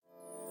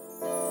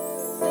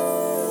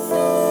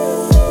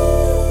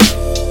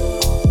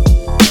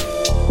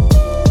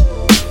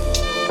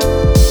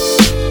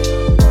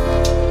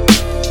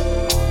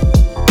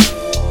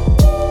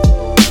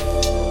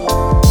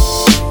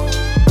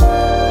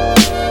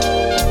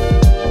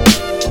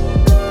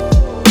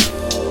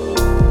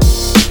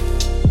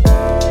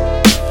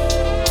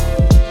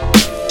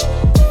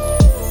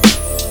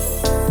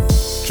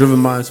Driven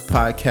Minds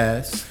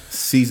Podcast,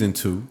 Season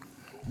 2.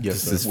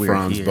 Yes, This is we're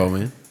Franz here.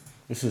 Bowen.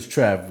 This is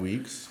Trav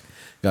Weeks.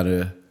 Got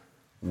a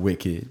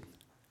wicked,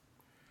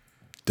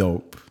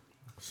 dope,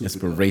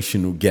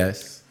 inspirational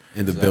guest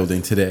in the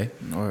building today.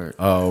 Word.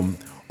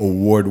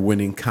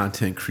 Award-winning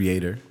content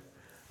creator,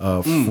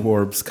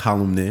 Forbes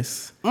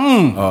columnist,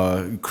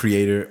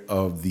 creator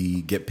of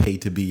the Get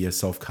Paid to Be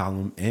Yourself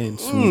column and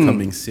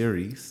soon-coming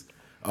series.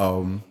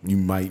 You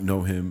might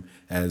know him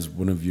as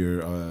one of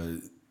your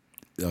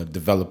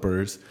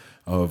developers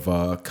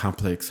of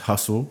Complex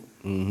Hustle.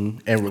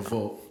 And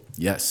Revolt.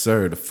 Yes,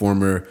 sir. The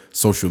former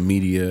social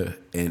media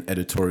and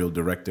editorial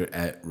director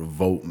at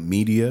Revolt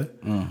Media,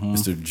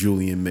 Mr.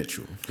 Julian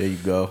Mitchell. There you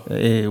go.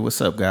 Hey, what's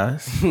up,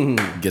 guys?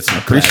 Get some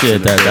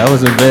Appreciate claps in that. the That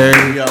was a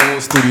very. We got our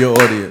own studio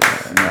audience.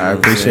 I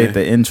appreciate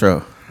the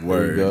intro.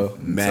 word. There you go.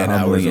 Mad It's a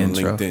hours humbling on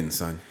intro. LinkedIn,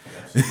 son.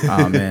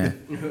 Oh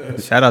man,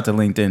 shout out to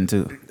LinkedIn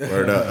too.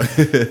 Word up.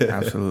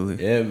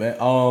 Absolutely. Yeah,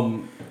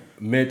 man.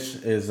 Mitch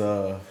is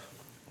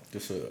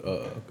just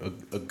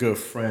a good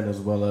friend as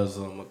well as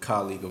a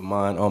colleague of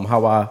mine.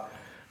 How I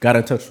got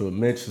in touch with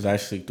Mitch is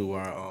actually through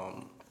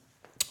our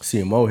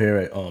CMO here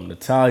at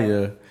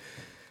Natalia.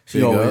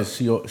 She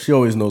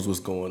always knows what's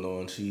going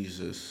on. She's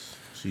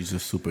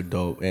just super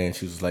dope, and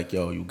she was like,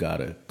 "Yo, you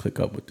gotta click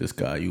up with this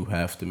guy. You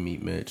have to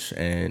meet Mitch."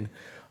 And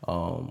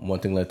one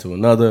thing led to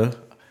another.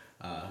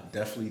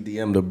 Definitely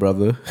DM'd the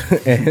brother,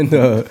 and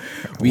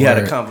we had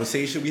a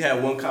conversation. We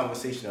had one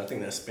conversation, I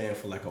think that spanned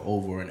for like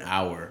over an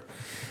hour,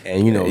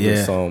 and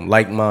this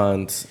like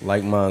minds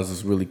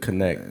is really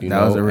connect.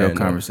 That was a real and,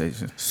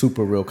 conversation.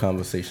 Super real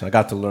conversation. I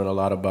got to learn a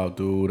lot about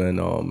dude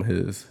and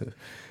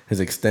his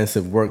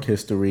extensive work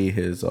history,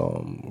 his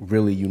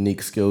really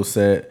unique skill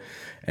set,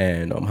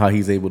 and how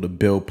he's able to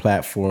build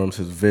platforms,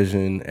 his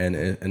vision, and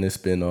it's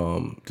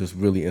been just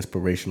really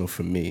inspirational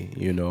for me.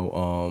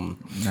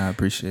 I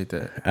appreciate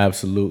that.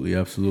 Absolutely.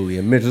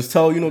 And Mitch, just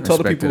tell the Respect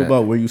to people that.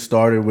 about where you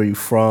started, where you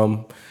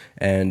from,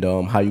 and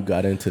how you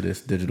got into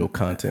this digital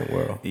content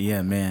world.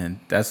 Yeah, man,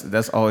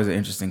 that's always an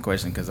interesting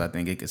question because I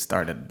think it could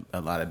start at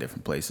a lot of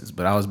different places.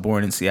 But I was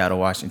born in Seattle,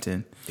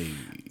 Washington.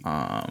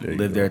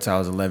 Lived there till I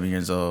was 11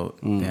 years old.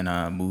 Then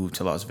moved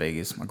to Las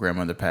Vegas. My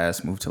grandmother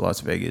passed. Moved to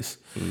Las Vegas.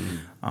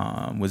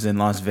 Was in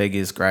Las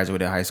Vegas.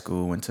 Graduated high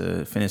school.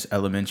 Finished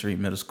elementary,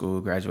 middle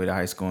school. Graduated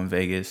high school in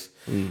Vegas.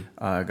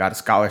 Got a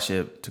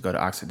scholarship to go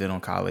to Occidental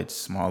College,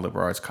 small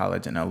liberal arts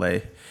college in LA.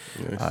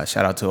 Nice.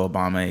 Shout out to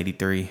Obama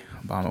 '83.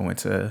 Obama went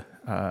to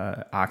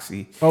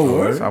Oxy. Oh,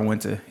 word? So I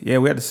went to, we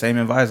had the same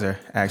advisor,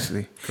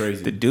 actually.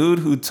 Crazy. The dude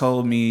who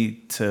told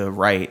me to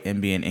write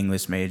and be an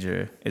English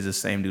major is the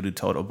same dude who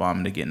told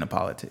Obama to get into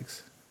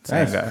politics.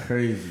 Same That's guy.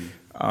 crazy.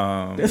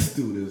 This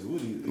dude is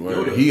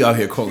Word. He out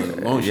here calling a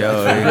long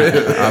shot.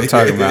 I'm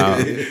talking about,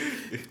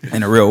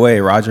 in a real way,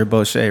 Roger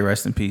Boucher,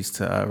 rest in peace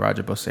to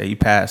Roger Boucher. He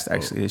passed,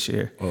 actually, this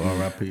year. Oh,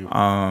 R.I.P.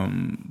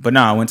 But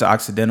no, I went to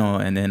Occidental,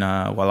 and then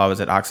while I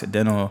was at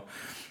Occidental,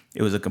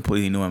 it was a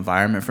completely new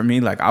environment for me.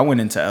 Like, I went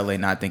into LA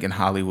not thinking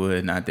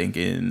Hollywood, not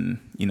thinking,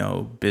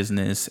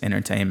 business,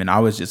 entertainment. I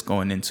was just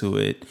going into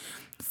it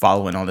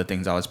following all the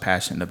things I was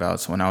passionate about.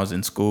 So when I was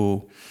in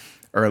school,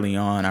 early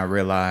on, I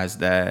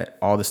realized that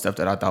all the stuff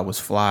that I thought was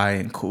fly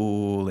and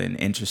cool and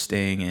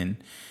interesting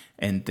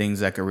and things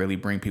that could really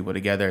bring people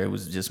together, it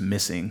was just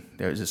missing.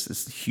 There was just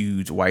this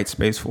huge white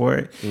space for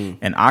it.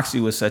 And Oxy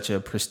was such a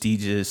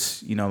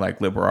prestigious,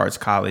 like liberal arts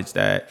college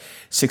that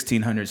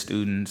 1,600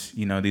 students,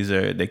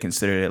 they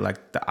consider it like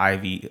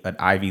an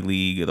Ivy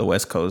League or the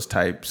West Coast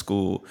type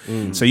school.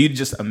 So you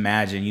just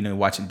imagine,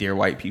 watching Dear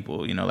White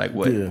People, like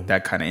what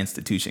that kind of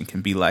institution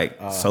can be like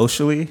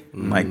socially,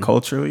 like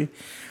culturally.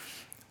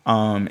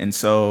 And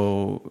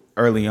so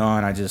early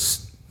on, I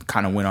just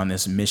kind of went on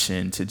this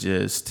mission to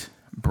just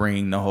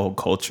bring the whole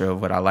culture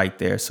of what I like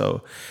there.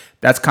 So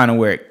that's kind of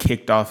where it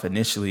kicked off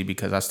initially,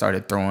 because I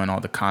started throwing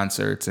all the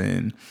concerts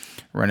and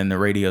running the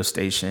radio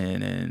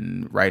station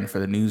and writing for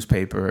the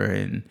newspaper,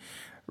 and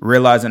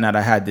realizing that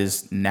I had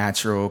this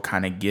natural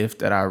kind of gift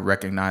that I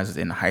recognized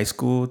in high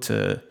school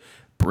to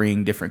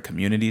bring different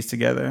communities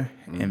together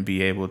and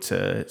be able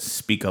to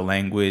speak a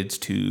language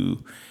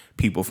to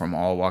people from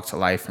all walks of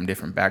life, from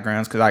different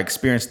backgrounds, because I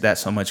experienced that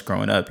so much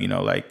growing up,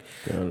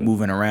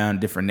 moving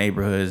around different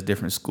neighborhoods,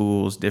 different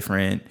schools,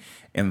 different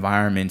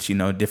environments,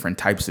 different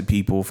types of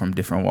people from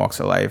different walks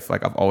of life.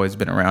 Like, I've always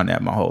been around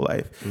that my whole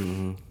life.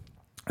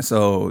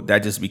 So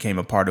that just became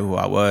a part of who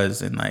I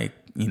was, and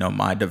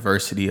my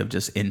diversity of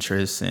just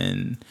interests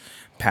and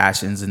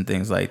passions and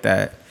things like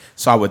that.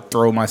 So I would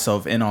throw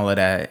myself in all of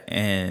that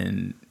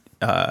and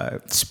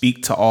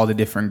speak to all the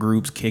different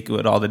groups, kick it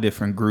with all the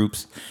different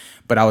groups.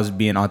 But I was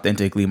being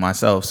authentically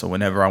myself. So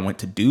whenever I went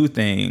to do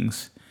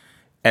things,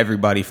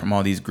 everybody from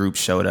all these groups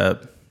showed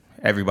up.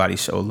 Everybody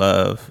showed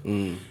love.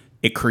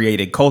 It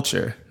created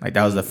culture. Like,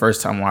 that was the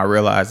first time when I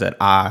realized that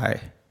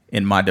I,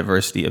 in my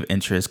diversity of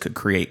interests, could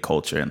create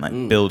culture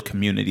and build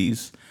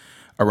communities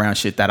around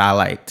shit that I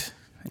liked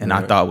and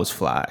I thought was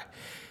fly.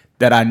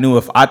 That I knew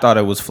if I thought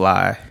it was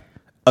fly,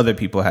 other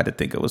people had to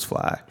think it was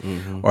fly,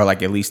 or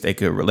like at least they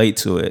could relate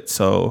to it.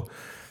 So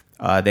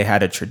they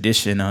had a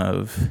tradition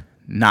of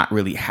not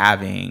really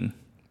having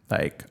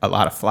like a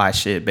lot of fly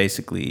shit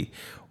basically,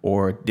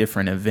 or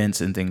different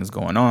events and things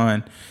going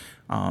on.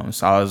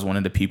 So I was one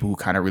of the people who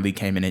kind of really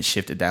came in and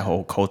shifted that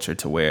whole culture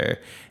to where,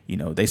 you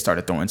know, they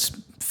started throwing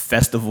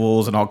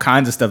festivals and all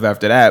kinds of stuff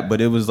after that.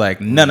 But it was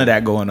like none of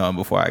that going on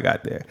before I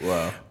got there.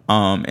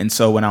 Wow. And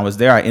so when I was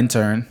there, I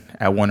interned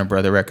at Warner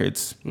Brother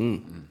Records.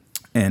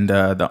 And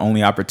the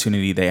only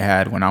opportunity they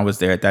had when I was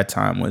there at that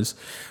time was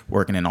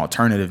working in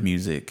alternative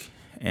music.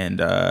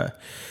 And I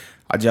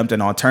jumped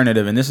in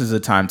alternative. And this is a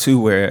time,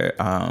 too, where,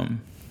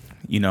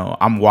 you know,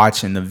 I'm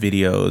watching the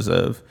videos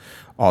of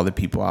all the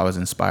people I was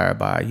inspired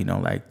by, you know,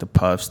 like the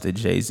Puffs, the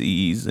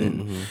Jay-Z's,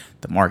 and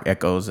the Mark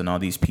Echoes, and all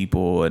these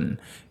people. And,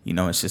 you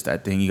know, it's just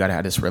that thing. You got to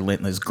have this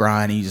relentless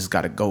grind. You just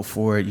got to go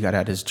for it. You got to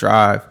have this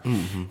drive.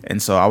 And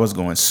so I was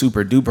going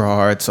super duper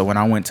hard. So when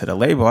I went to the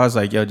label, I was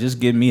like, yo, just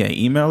give me an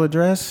email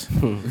address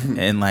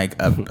and like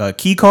a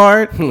key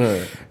card.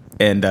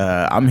 And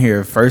I'm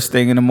here first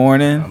thing in the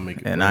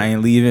morning, and I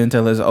ain't leaving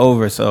until it's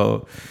over.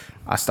 So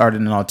I started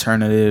an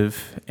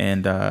alternative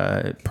and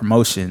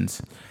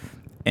promotions.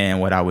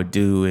 And what I would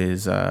do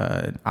is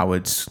I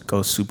would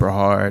go super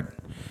hard,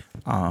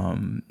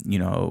 you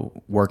know,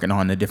 working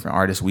on the different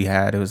artists we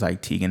had. It was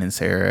like Tegan and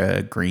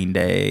Sarah, Green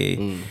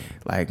Day,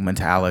 like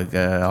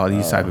Metallica, all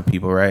these type of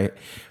people, right?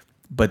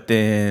 But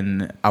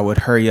then I would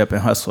hurry up and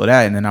hustle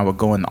that, and then I would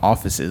go in the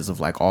offices of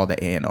like all the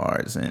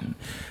A&Rs and,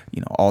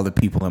 you know, all the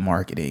people in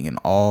marketing and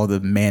all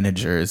the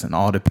managers and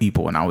all the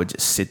people, and I would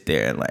just sit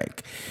there and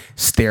like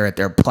stare at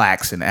their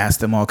plaques and ask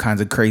them all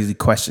kinds of crazy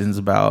questions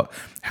about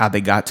how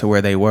they got to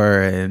where they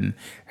were, and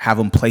have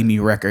them play me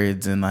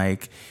records. And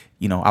like,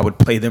 you know, I would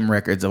play them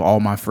records of all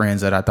my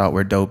friends that I thought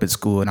were dope at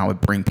school, and I would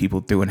bring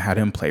people through and have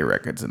them play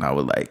records. And I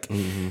would like,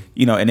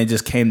 you know, and it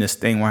just came this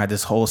thing where I had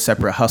this whole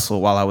separate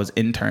hustle while I was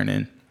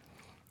interning.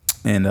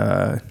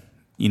 And,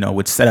 you know,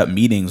 would set up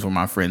meetings where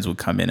my friends would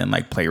come in and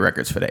like play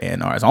records for the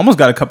A&Rs. I almost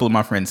got a couple of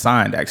my friends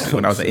signed actually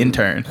when I was an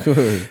intern. She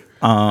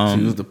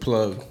was the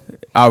plug.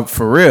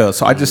 For real.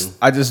 So I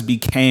just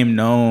became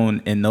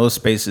known in those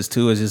spaces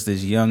too as just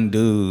this young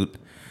dude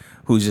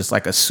who's just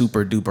like a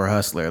super duper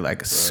hustler,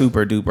 like a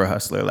super duper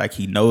hustler. Like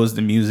he knows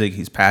the music,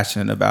 he's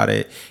passionate about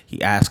it,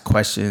 he asks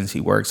questions, he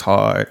works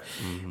hard.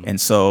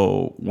 And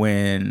so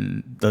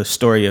when the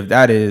story of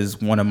that is,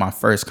 one of my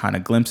first kind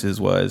of glimpses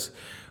was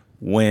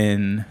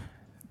when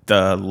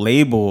the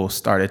label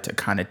started to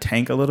kind of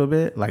tank a little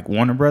bit, like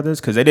Warner Brothers,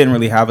 because they didn't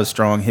really have a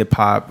strong hip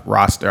hop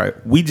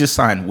roster. We just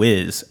signed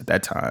Wiz at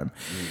that time.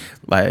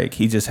 Like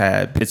he just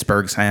had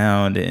Pittsburgh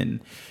Sound, and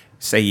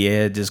Say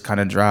Yeah just kind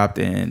of dropped,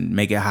 and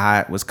Make It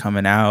Hot was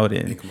coming out,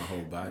 and Ink My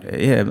Whole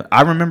Body. Yeah,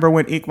 I remember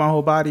when Ink My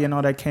Whole Body and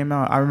all that came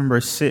out. I remember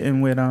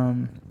sitting with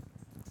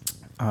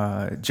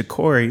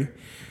Jacory,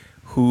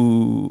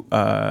 who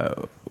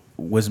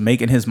was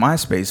making his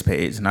MySpace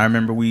page, and I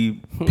remember we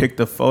picked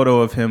a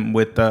photo of him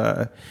with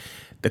the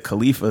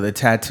Khalifa, the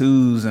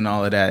tattoos and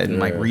all of that, and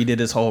like redid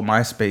his whole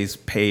MySpace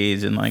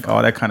page and like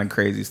all that kind of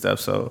crazy stuff.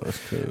 So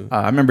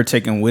I remember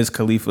taking Wiz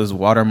Khalifa's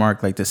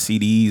watermark, like the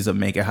CDs of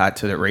Make It Hot,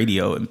 to the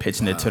radio and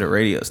pitching it to the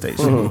radio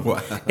station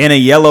in a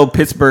yellow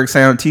Pittsburgh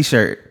Sound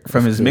T-shirt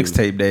from his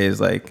mixtape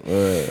days. Like,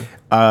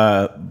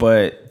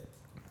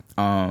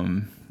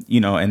 you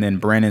know, and then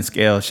Brandon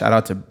Scales, shout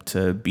out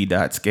to B.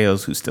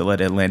 Scales, who's still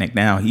at Atlantic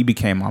now. He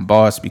became my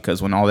boss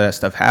because when all that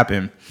stuff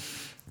happened,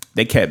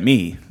 they kept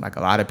me. Like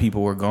a lot of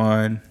people were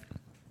gone,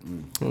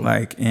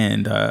 like,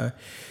 and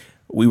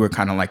we were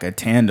kind of like a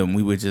tandem.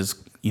 We would just,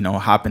 you know,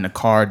 hop in the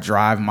car,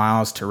 drive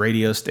miles to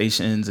radio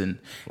stations, and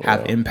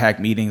have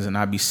impact meetings. And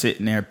I'd be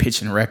sitting there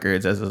pitching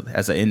records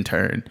as an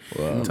intern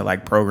to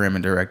like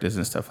programming directors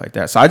and stuff like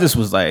that. So I just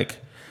was like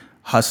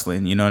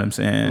hustling, you know what I'm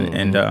saying,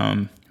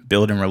 and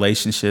building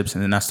relationships.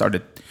 And then I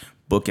started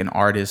booking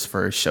artists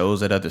for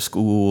shows at other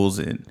schools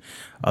and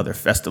other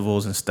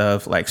festivals and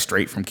stuff, like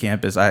straight from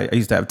campus. I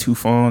used to have 2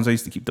 phones. I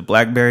used to keep the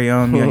BlackBerry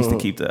on me. I used to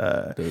keep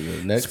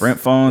the Sprint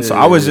phone. So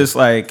I was just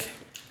like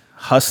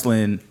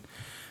hustling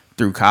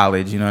through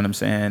college, you know what I'm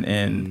saying?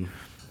 And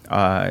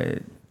I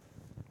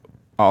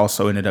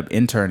also ended up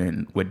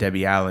interning with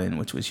Debbie Allen,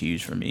 which was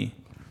huge for me.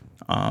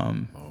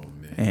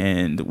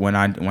 And when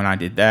I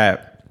did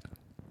that,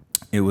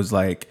 it was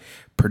like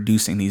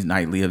producing these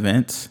nightly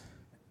events,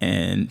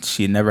 and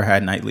she had never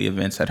had nightly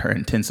events at her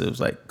intensives,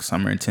 like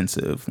summer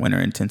intensive, winter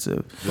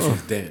intensive. This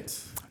was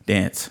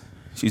dance.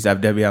 She used to have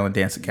Debbie Allen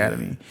Dance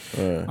Academy.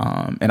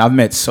 And I've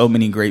met so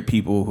many great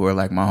people who are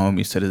like my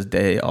homies to this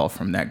day, all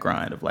from that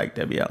grind of like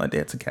Debbie Allen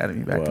Dance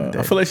Academy back in the day.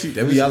 I feel like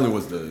Debbie Allen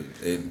was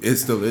it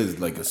still is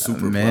like a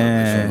super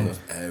man.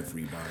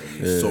 Everybody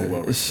is so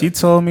well respected. She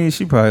told me,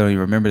 she probably don't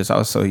even remember this, I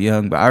was so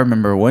young, but I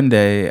remember one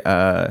day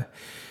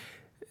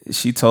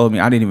she told me,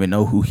 I didn't even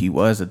know who he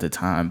was at the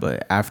time,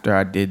 but after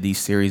I did these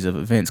series of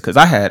events, because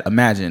I had,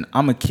 imagine,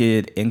 I'm a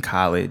kid in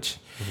college,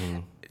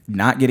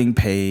 not getting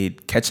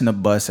paid, catching a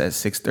bus at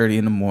 6:30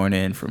 in the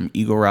morning from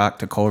Eagle Rock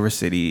to Culver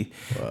City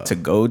to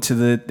go to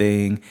the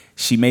thing.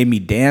 She made me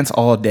dance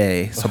all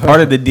day. So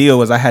part of the deal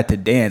was I had to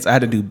dance. I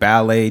had to do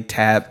ballet,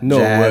 tap,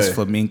 jazz,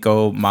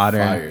 flamenco,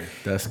 modern. Fire.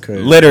 That's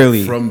crazy.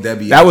 Literally. From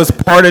Debbie that was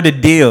part of the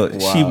deal.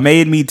 Wow. She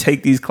made me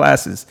take these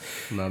classes.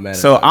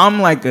 So I'm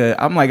like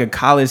a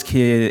college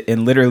kid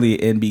and literally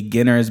in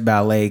beginner's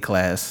ballet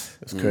class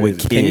with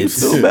kids. Can you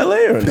still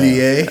ballet or not?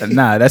 Plie.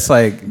 Nah, that's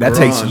like that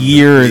takes Grand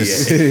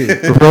years.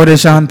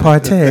 Rodéjean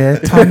parterre,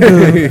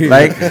 tango.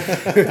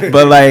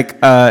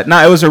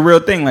 It was a real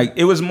thing. Like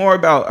it was more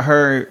about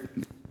her.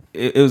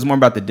 It was more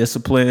about the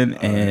discipline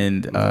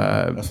and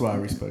that's why I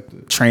respect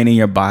it. training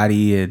your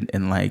body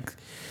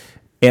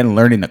and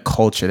learning the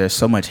culture. There's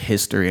so much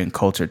history and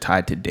culture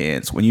tied to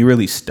dance. When you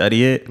really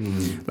study it,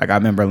 like I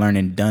remember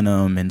learning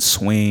Dunham and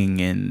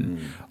swing and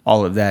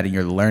all of that, and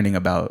you're learning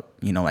about,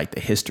 like the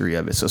history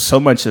of it. So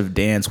much of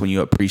dance, when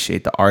you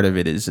appreciate the art of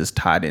it, is just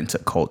tied into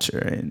culture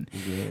and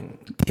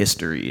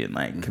history and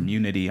like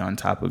community on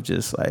top of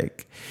just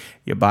like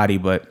your body.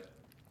 But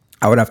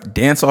I would have to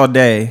dance all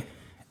day,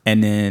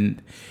 and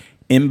then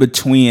in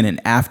between and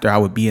after, I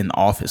would be in the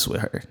office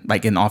with her,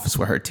 like in the office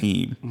with her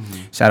team.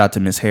 Shout out to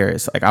Miss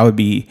Harris. Like I would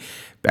be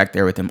back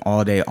there with them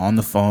all day on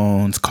the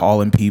phones,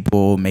 calling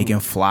people, making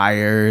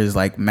flyers,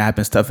 like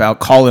mapping stuff out,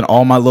 calling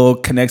all my little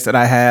connects that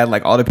I had,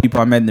 like all the people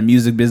I met in the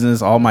music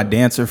business, all my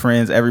dancer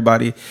friends,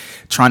 everybody,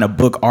 trying to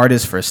book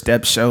artists for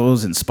step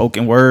shows and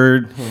spoken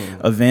word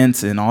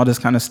events and all this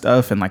kind of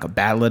stuff, and like a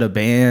battle of the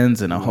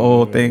bands and a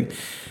whole thing.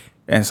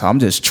 And so I'm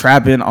just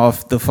trapping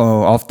off the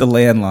phone, off the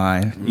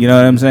landline. You know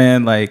what I'm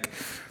saying? Like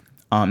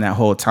that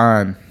whole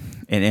time,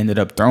 and ended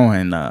up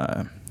throwing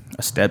a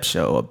step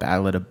show, a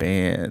battle of the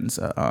bands.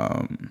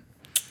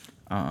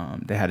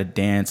 They had a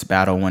dance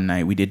battle one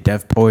night. We did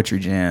Def Poetry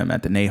Jam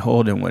at the Nate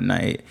Holden one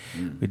night.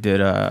 We did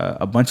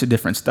a bunch of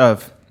different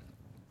stuff.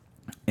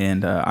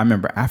 And I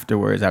remember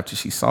afterwards, after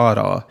she saw it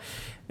all,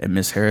 and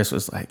Miss Harris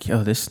was like,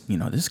 "Yo, this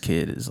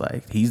kid is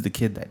like, he's the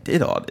kid that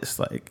did all this."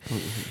 Like,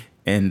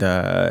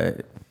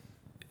 and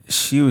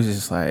she was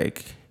just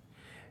like,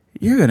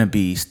 "You're gonna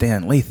be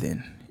Stan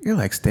Lathan. You're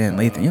like Stan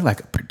Lathan. You're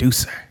like a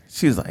producer."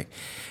 She was like,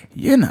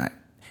 "You're not."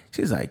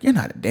 She's like, "You're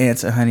not a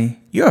dancer, honey.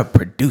 You're a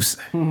producer."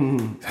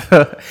 And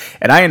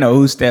I didn't know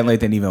who Stan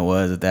Lathan even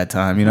was at that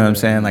time. You know what I'm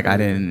saying? Like I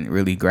didn't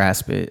really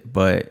grasp it,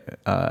 but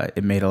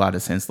it made a lot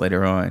of sense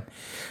later on.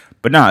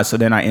 But no, so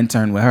then I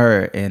interned with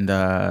her, and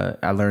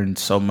I learned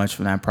so much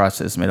from that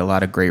process. Made a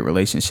lot of great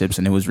relationships,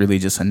 and it was really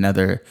just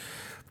another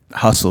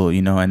hustle,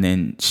 and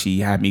then she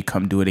had me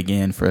come do it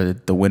again for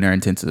the winter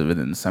intensive and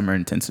then the summer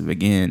intensive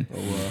again. Oh,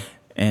 wow.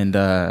 And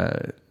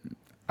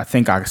I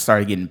think I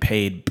started getting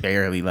paid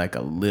barely, like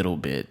a little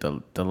bit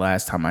the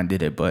last time I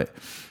did it, but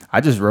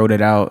I just wrote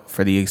it out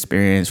for the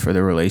experience, for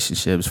the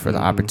relationships, for the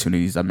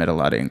opportunities. I met a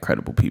lot of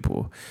incredible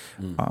people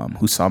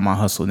who saw my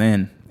hustle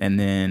then. And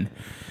then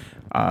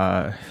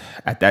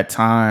at that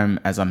time,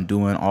 as I'm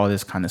doing all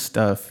this kind of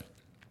stuff,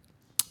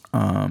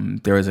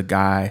 there was a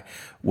guy,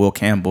 Will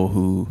Campbell,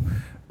 who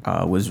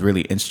was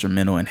really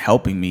instrumental in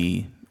helping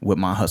me with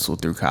my hustle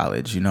through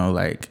college.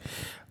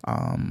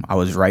 I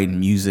was writing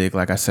music.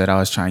 Like I said, I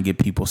was trying to get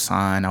people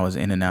signed. I was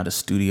in and out of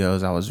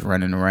studios. I was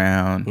running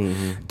around,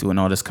 doing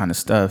all this kind of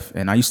stuff.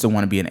 And I used to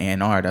want to be an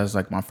A&R. That was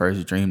like my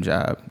first dream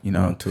job,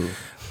 too.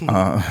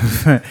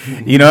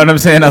 You know what I'm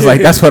saying? I was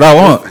like, that's what I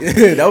want.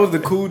 That was the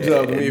cool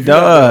job to me.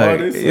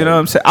 Dog, you know what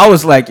I'm saying? I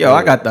was like, yo,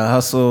 I got the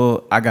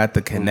hustle, I got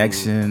the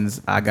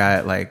connections, I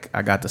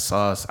got the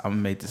sauce. I'm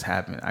gonna make this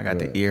happen. I got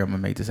the ear. I'm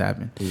gonna make this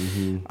happen.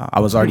 I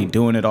was already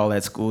doing it all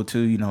at school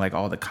too. Like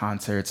all the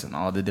concerts and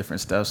all the different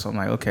stuff. So I'm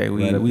like, okay,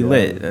 we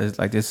lit. It's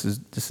like this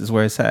is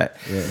where it's at.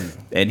 Yeah.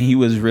 And he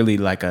was really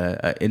like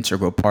a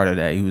integral part of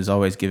that. He was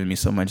always giving me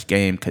so much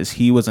game because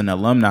he was an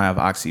alumni of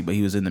Oxy, but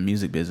he was in the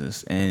music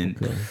business and.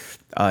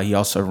 He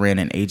also ran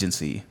an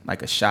agency,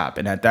 like a shop.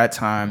 And at that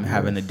time,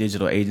 having a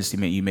digital agency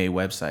meant you made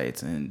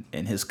websites.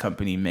 And his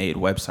company made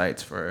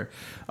websites for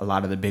a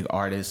lot of the big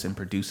artists and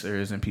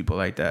producers and people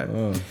like that.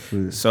 Oh,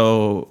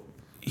 so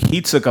he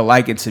took a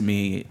liking to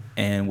me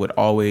and would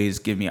always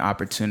give me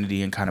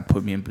opportunity and kind of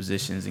put me in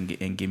positions and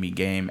give me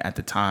game at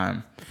the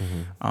time.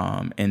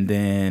 And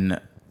then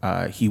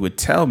he would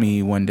tell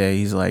me one day,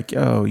 he's like,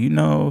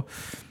 yo,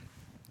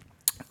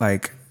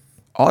 like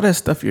all that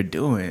stuff you're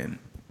doing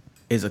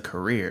is a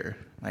career.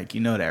 Like,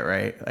 you know that,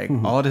 right? Like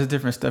all this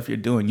different stuff you're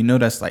doing,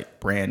 that's like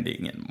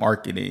branding and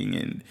marketing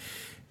and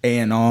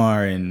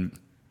A&R and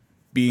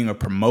being a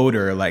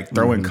promoter, like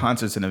throwing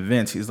concerts and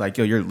events. He's like,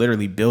 yo, you're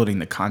literally building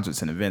the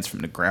concerts and events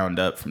from the ground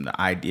up, from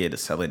the idea to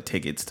selling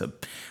tickets to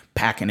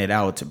packing it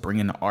out to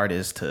bringing the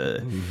artists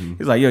to,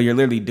 he's like, yo, you're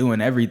literally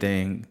doing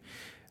everything.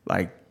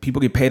 Like,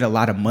 people get paid a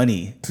lot of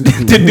money to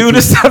do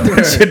the stuff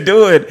that you're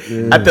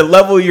doing at the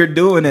level you're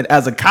doing it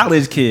as a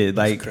college kid.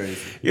 Like,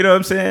 you know what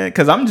I'm saying?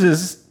 Because I'm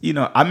just,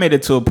 I made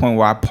it to a point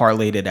where I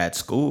parlayed it at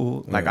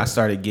school. Like, I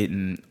started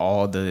getting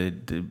all the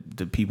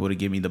people to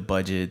give me the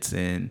budgets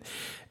and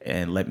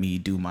let me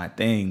do my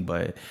thing.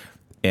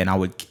 And I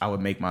would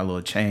make my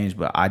little change,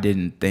 but I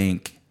didn't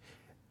think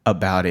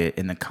about it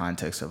in the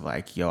context of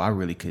like, yo, I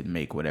really could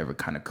make whatever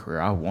kind of career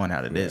I want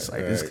out of this.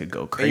 Like this could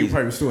go And crazy. you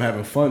probably still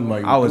having fun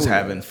while you I was doing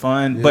having that.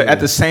 fun, but at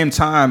the same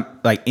time,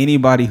 like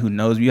anybody who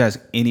knows me, you ask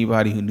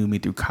anybody who knew me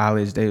through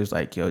college, they was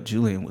like, yo,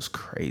 Julian was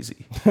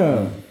crazy.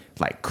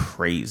 Like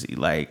crazy.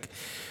 Like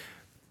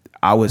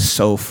I was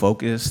so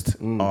focused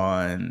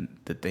on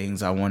the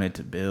things I wanted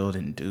to build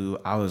and do.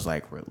 I was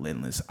like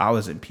relentless. I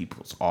was in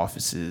people's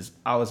offices.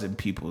 I was in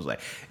people's like,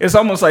 it's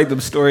almost like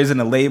the stories in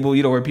the label,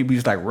 you know, where people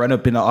used to like run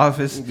up in the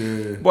office.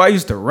 Yeah. Boy, I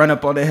used to run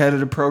up on the head of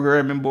the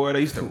programming board. I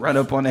used to run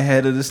up on the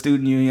head of the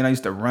student union. I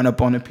used to run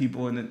up on the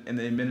people in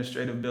the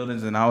administrative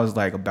buildings, and I was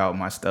like about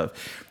my stuff.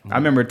 I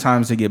remember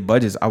times to get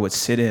budgets, I would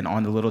sit in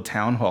on the little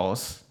town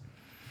halls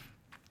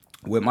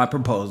with my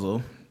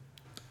proposal,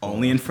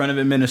 only in front of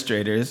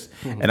administrators,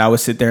 and I would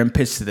sit there and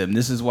pitch to them,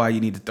 this is why you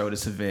need to throw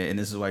this event, and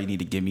this is why you need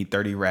to give me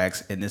 30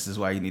 racks, and this is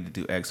why you need to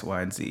do X,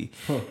 Y, and Z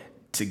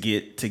to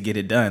get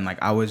it done. Like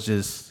I was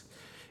just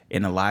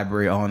in the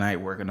library all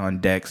night working on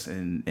decks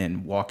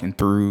and walking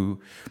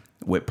through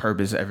with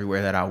purpose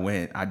everywhere that I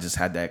went. I just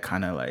had that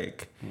kind of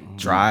like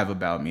drive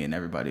about me, and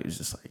everybody was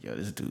just like, yo,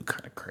 this dude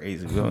kind of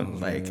crazy.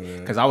 Like,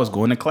 because I was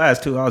going to class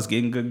too. I was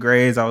getting good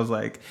grades. I was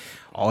like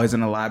always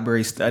in the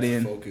library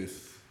studying.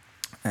 Focus.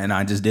 And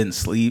I just didn't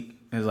sleep.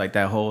 It was like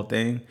that whole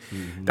thing.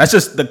 That's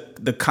just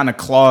the kind of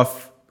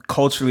cloth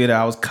culturally that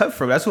I was cut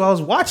from. That's what I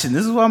was watching.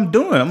 This is what I'm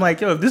doing. I'm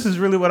like, yo, if this is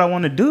really what I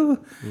want to do,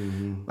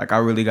 like I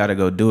really got to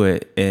go do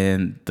it.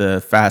 And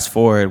the fast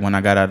forward, when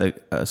I got out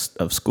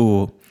of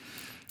school,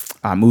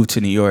 I moved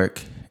to New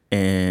York.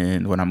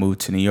 And when I moved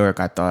to New York,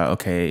 I thought,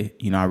 okay,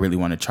 you know, I really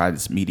want to try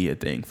this media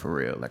thing for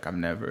real. Like I've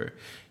never,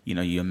 you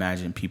know, you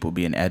imagine people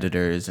being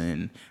editors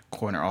and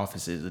corner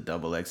offices of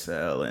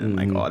XXL and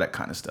like all that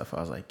kind of stuff.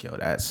 I was like, yo,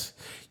 that's,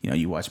 you know,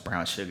 you watch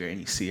Brown Sugar and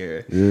you see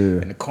her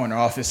in the corner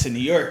office in New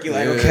York. You're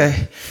like,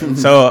 okay.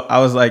 So I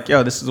was like,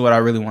 yo, this is what I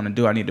really want to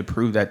do. I need to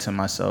prove that to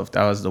myself.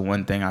 That was the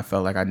one thing I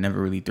felt like I never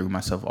really threw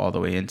myself all the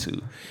way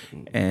into.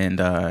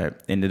 And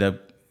ended up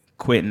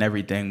quitting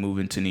everything,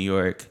 moving to New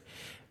York.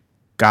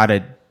 Got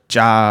a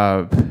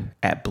job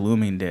at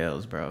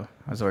Bloomingdale's, bro.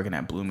 I was working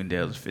at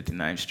Bloomingdale's,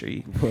 59th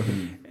Street,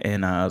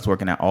 and I was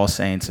working at All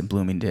Saints and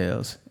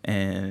Bloomingdale's,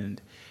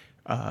 and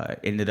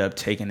ended up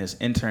taking this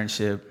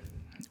internship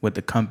with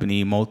the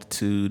company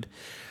Multitude,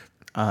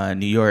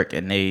 New York,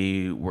 and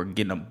they were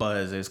getting a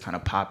buzz. It was kind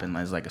of popping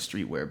as like a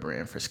streetwear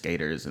brand for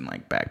skaters and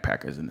like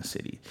backpackers in the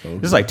city. Okay.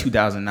 This is like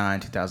 2009,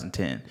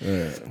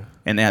 2010,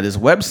 and they had this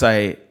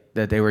website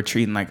that they were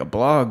treating like a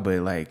blog, but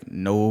like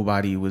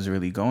nobody was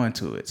really going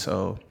to it.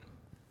 So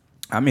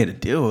I made a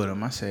deal with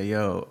him. I said,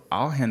 yo,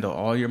 I'll handle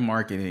all your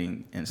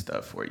marketing and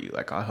stuff for you.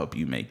 Like, I'll help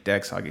you make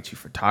decks. I'll get you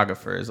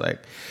photographers,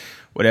 like,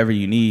 whatever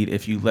you need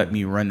if you let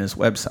me run this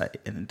website.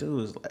 And the dude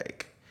was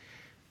like,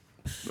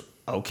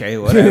 okay,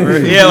 whatever.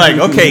 Yeah, like,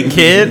 okay,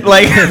 kid.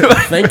 Like,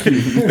 thank you.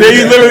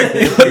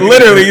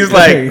 literally, he's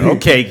like,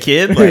 okay,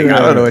 kid. Like, I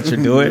don't know what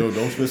you're doing. Yo,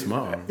 don't twist my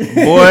arm.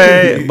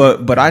 Boy,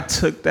 but I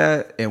took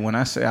that, and when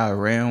I say I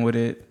ran with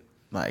it,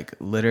 like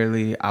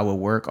literally, I would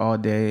work all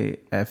day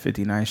at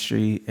 59th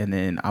Street, and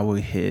then I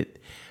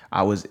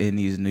was in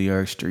these New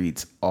York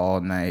streets all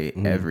night,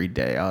 every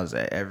day. I was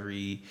at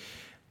every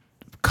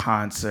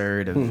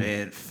concert,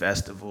 event,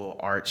 festival,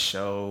 art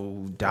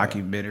show,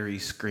 documentary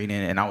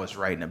screening, and I was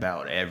writing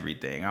about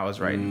everything. I was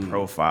writing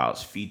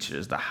profiles,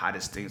 features, the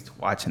hottest things to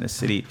watch in the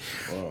city.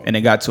 Wow. And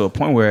it got to a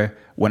point where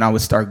when I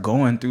would start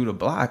going through the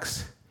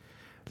blocks,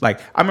 like,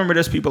 I remember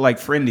there's people like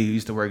Friendly who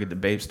used to work at the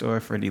Babe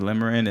Store, Friendly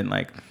Limerin, and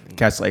like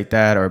cats like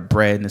that, or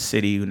Bread in the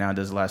City, who now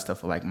does a lot of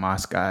stuff with like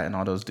Moscot and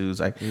all those dudes.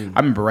 Like, I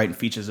remember writing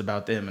features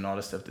about them and all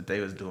the stuff that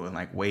they was doing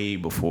like way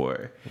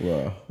before.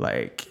 Wow.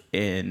 Like,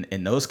 and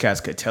those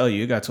cats could tell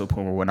you, it got to a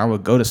point where when I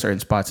would go to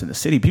certain spots in the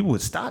city, people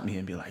would stop me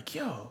and be like,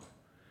 yo,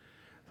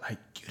 like,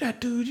 you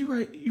that dude, you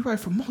write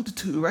for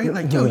Multitude, right?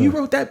 Like, yo, you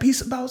wrote that piece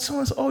about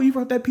so-and-so. Oh, you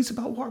wrote that piece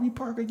about Warby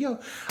Parker. Yo,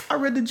 I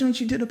read the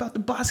joint you did about the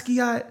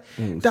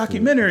Basquiat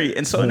documentary.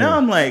 And so now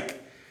I'm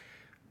like,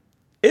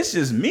 it's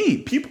just me.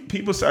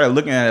 People started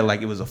looking at it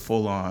like it was a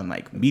full-on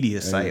like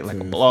media site, like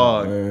a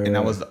blog. And I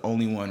was the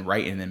only one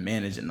writing and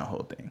managing the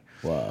whole thing.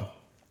 Wow.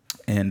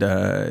 And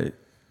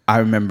I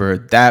remember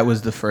that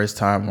was the first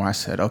time where I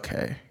said,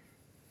 okay,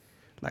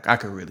 like, I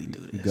could really do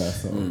this. You got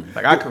something.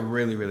 Like, I could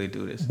really, really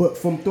do this. But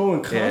from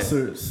throwing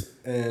concerts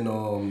and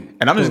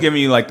I'm just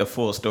giving you like the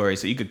full story,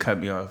 so you could cut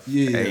me off.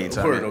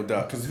 No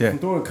doubt. Because from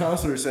throwing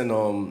concerts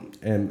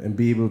and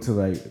be able to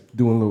like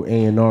doing a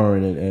little A&R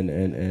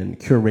and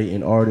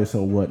curating artists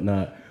and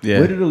whatnot. Yeah.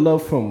 Where did the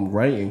love from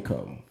writing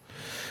come?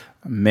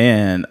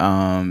 Man,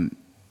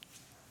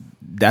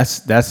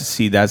 that's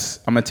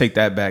I'm gonna take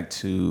that back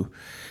to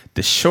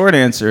the short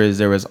answer is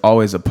there was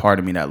always a part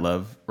of me that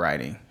loved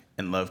writing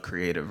and love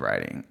creative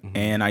writing.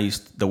 And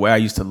the way I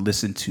used to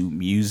listen to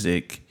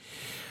music,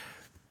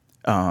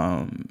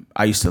 I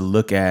used to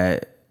look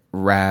at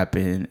rap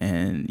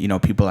and you know,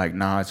 people like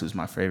Nas, who's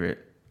my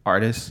favorite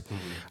artist.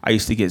 I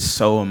used to get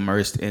so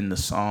immersed in the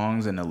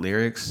songs and the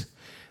lyrics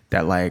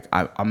that like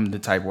I'm the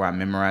type where I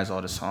memorize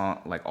all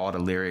the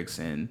lyrics,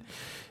 and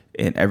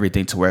and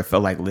everything to where it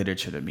felt like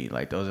literature to me.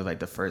 Like those are like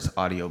the first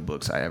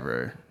audiobooks I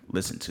ever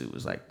listened to. It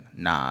was like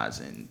Nas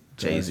and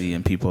Jay-Z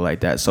and people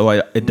like that. So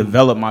it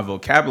developed my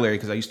vocabulary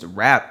because I used to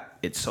rap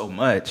it so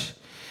much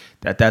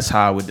that's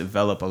how I would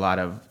develop a lot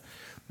of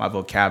my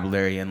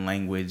vocabulary and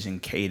language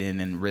and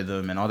cadence and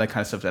rhythm and all that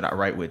kind of stuff that I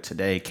write with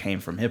today came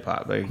from hip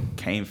hop. Like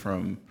came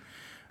from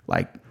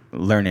like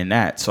learning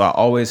that. So I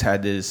always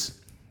had this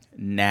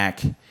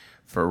knack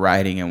for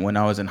writing. And when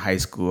I was in high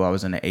school, I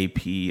was in an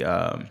AP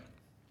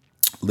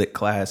lit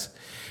class,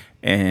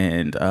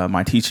 and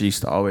my teacher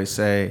used to always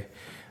say,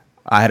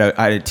 I had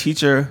a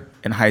teacher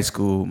in high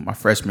school, my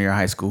freshman year of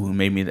high school, who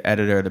made me the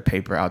editor of the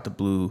paper out the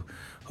blue,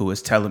 who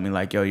was telling me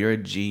like, yo, you're a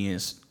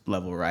genius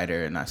level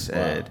writer. And I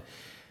said, wow.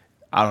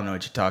 I don't know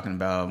what you're talking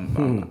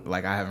about.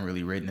 Like, I haven't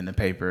really written in the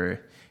paper.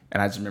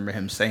 And I just remember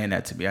him saying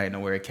that to me. I didn't know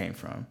where it came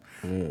from.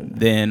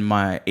 Then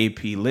my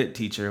AP Lit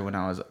teacher,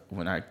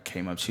 when I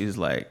came up, she was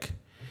like,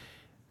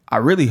 I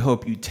really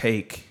hope you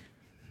take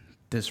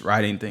this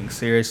writing thing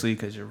seriously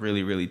because you're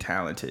really, really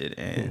talented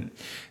and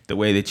the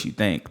way that you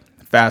think.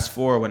 Fast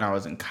forward, when I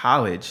was in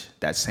college,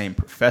 that same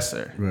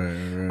professor,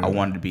 I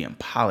wanted to be in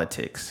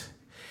politics.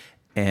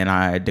 And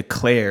I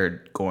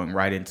declared going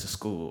right into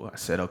school. I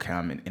said, okay,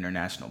 I'm in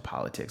international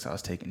politics. I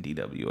was taking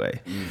DWA.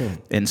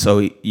 And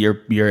so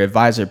your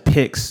advisor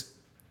picks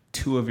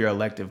 2 of your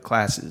elective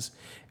classes.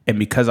 And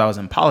because I was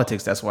in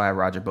politics, that's why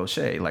Roger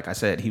Boucher, like I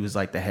said, he was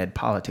like the head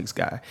politics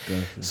guy.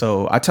 Gotcha.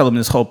 So I tell him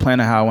this whole plan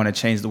of how I want to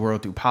change the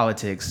world through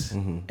politics.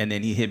 And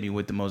then he hit me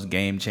with the most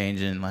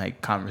game-changing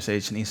like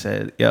conversation. He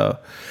said, yo,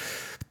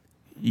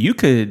 you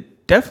could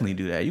definitely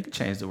do that. You could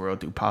change the world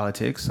through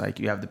politics. Like,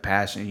 you have the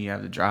passion, you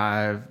have the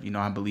drive. You know,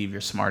 I believe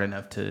you're smart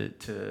enough to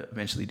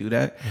eventually do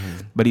that.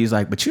 But he's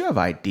like, but you have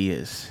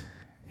ideas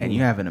and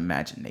you have an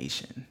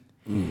imagination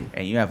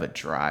and you have a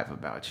drive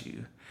about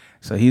you.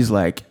 So he's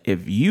like,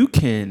 if you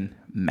can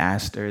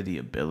master the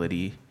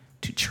ability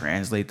to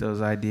translate those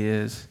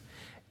ideas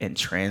and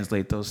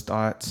translate those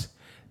thoughts,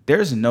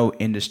 there's no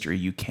industry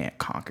you can't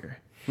conquer.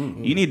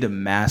 You need to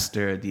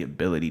master the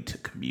ability to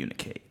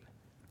communicate.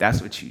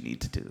 That's what you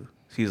need to do.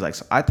 So he's like,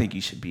 so I think you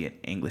should be an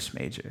English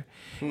major,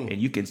 and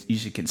you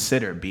should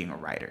consider being a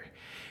writer.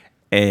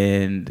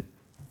 And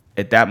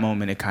at that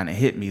moment, it kind of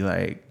hit me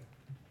like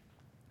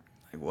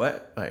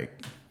what? Like,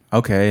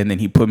 okay. And then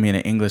he put me in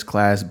an English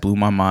class, blew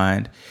my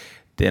mind.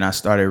 Then I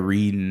started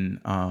reading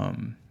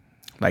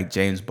like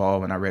James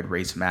Baldwin. I read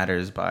Race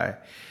Matters by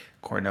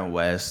Cornel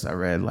West. I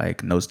read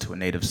like Notes to a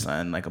Native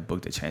Son, like a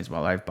book that changed my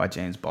life by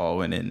James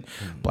Baldwin, and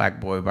Black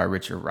Boy by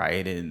Richard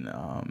Wright, and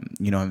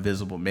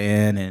Invisible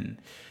Man, and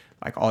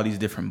like all these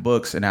different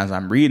books. And as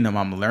I'm reading them,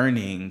 I'm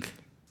learning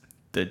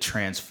the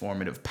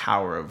transformative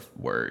power of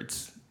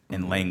words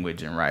and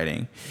language and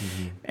writing.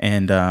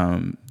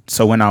 And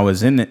so when I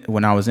was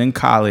in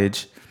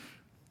college,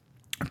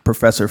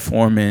 Professor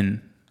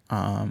Foreman,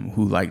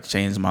 who like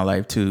changed my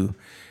life too,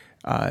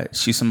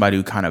 she's somebody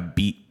who kind of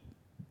beat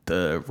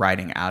the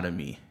writing out of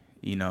me.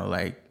 You know,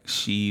 like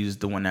she's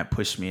the one that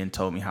pushed me and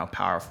told me how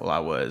powerful I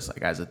was,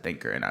 like as a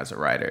thinker and as a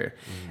writer,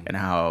 and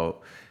how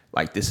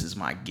like this is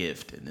my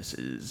gift and this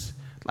is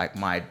like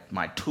my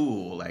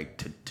tool, like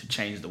to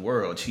change the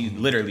world. She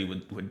literally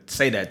would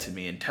say that to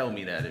me and tell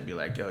me that and be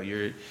like, yo,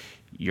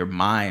 your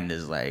mind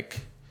is like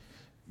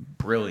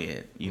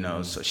brilliant, you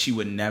know. So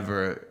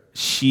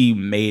she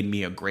made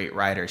me a great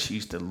writer. She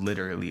used to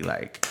literally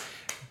like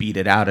beat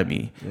it out of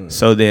me.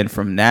 So then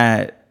from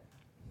that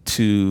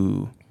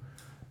to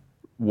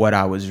what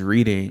I was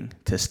reading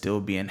to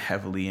still being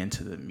heavily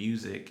into the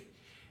music,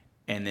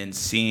 and then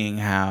seeing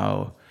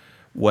how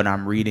what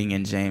I'm reading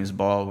in James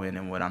Baldwin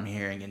and what I'm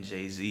hearing in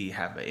Jay-Z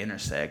have an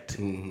intersect,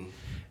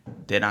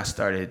 then I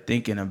started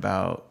thinking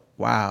about,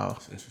 wow,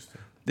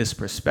 this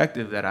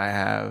perspective that I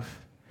have,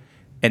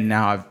 and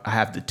now I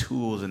have the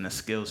tools and the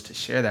skills to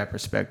share that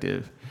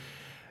perspective.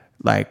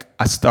 Like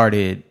I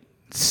started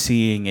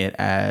seeing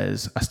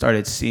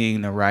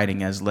the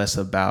writing as less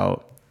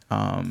about,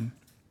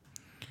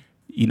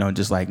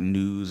 just like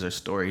news or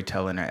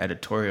storytelling or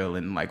editorial.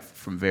 And like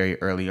from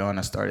very early on,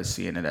 I started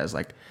seeing it as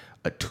like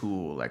a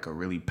tool, like a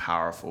really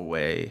powerful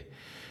way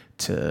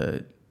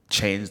to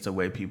change the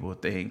way people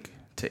think,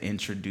 to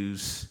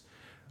introduce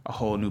a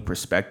whole new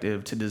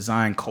perspective, to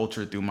design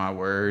culture through my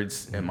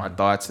words and my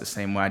thoughts the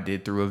same way I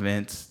did through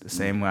events, the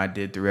same way I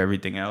did through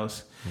everything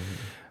else.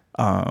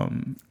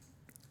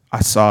 I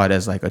saw it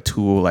as like a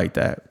tool like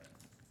that.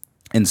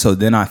 And so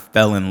then I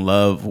fell in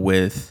love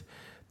with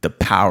the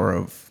power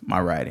of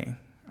my writing.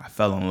 I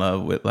fell in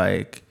love with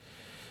like,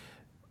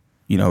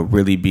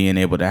 really being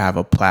able to have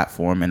a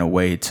platform and a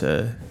way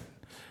to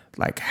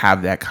like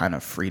have that kind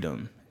of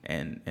freedom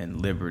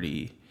and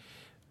liberty.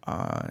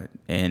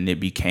 And it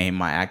became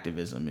my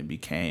activism. It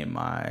became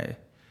my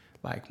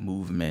like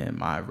movement,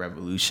 my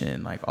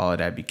revolution, like all of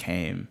that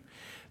became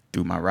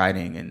through my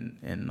writing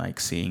and like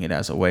seeing it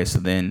as a way. So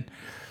then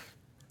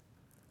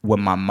when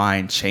my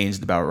mind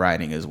changed about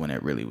writing is when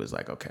it really was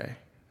like, okay,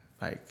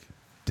 like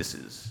this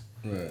is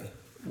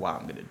why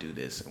I'm going to do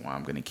this and why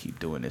I'm going to keep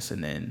doing this.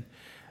 And then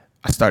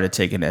I started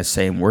taking that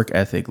same work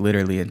ethic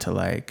literally into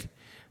like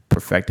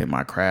perfecting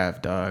my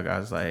craft, dog. I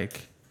was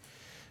like,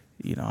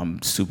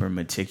 I'm super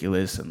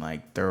meticulous and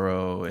like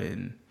thorough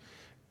and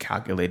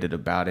calculated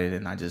about it,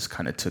 and I just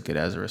kind of took it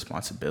as a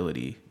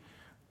responsibility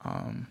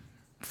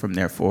from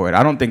there forward.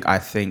 I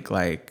think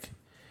like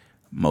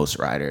most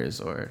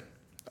writers or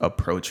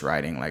approach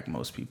writing like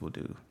most people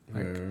do.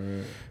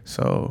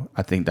 So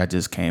I think that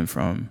just came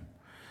from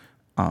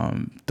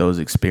those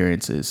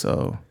experiences.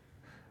 So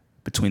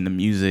between the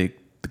music,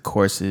 the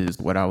courses,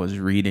 what I was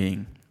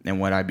reading, and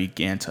what I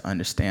began to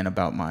understand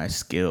about my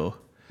skill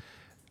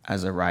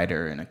as a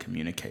writer and a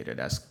communicator,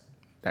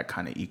 that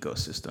kind of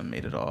ecosystem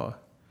made it all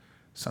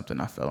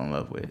something I fell in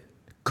love with.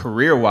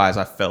 Career-wise,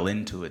 I fell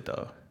into it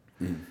though.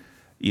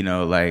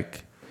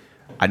 Like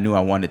I knew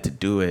I wanted to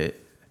do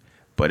it,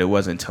 but it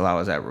wasn't until I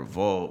was at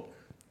Revolt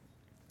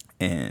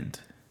and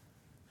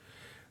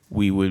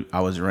I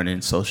was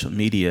running social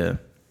media,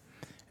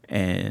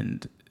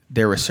 and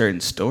there were certain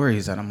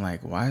stories that I'm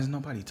like, why is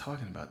nobody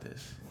talking about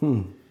this?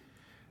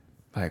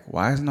 Like,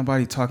 why is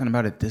nobody talking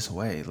about it this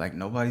way? Like,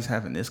 nobody's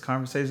having this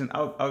conversation.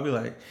 I'll be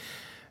like,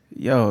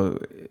 yo,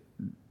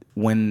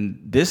 when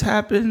this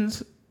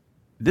happens,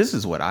 this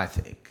is what I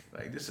think.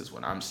 Like, this is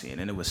what I'm seeing.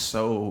 And it was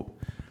so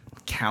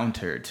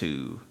counter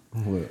to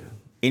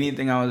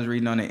anything I was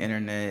reading on the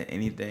internet,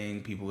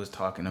 anything people was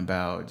talking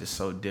about, just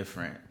so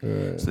different.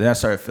 So then I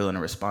started feeling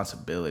a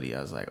responsibility.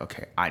 I was like,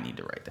 okay, I need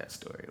to write that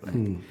story.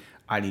 Like,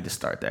 I need to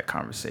start that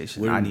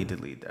conversation. I need to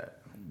lead that.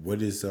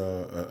 What is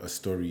a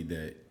story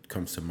that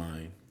comes to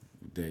mind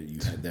that you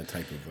had that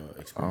type of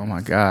experience? Oh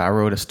my God, I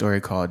wrote a story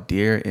called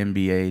Dear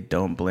NBA,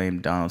 Don't Blame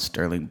Donald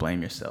Sterling,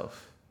 Blame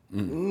Yourself. I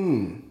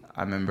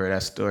remember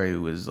that story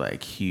was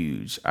like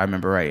huge. I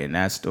remember writing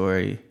that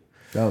story.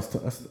 That was a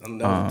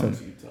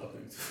touchy topic.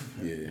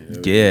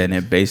 Yeah, and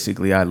it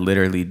basically, I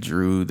literally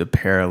drew the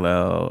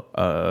parallel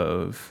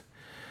of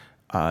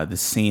the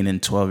scene in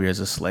 12 Years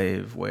a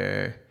Slave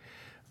where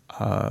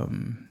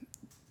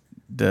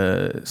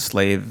the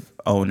slave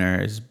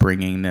owner is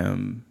bringing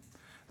them,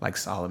 like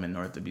Solomon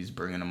Northup,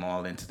 bringing them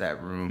all into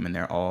that room, and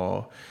they're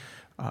all,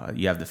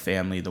 you have the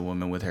family, the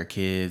woman with her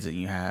kids, and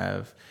you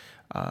have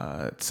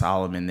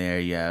Solomon there,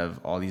 you have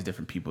all these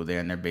different people there,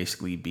 and they're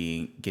basically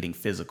getting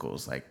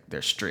physicals, like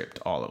they're stripped,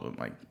 all of them,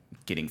 like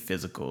getting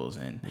physicals,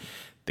 and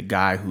the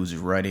guy who's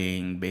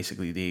running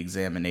basically the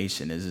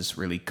examination is this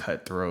really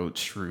cutthroat,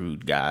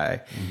 shrewd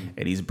guy,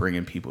 and he's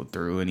bringing people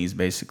through, and he's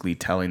basically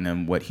telling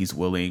them what he's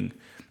willing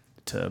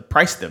to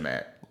price them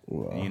at,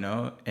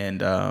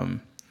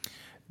 and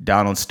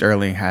Donald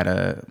Sterling had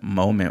a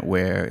moment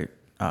where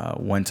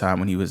one time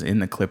when he was in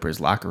the Clippers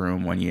locker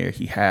room one year,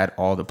 he had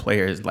all the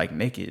players like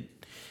naked,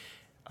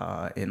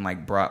 and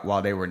like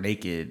while they were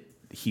naked,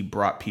 he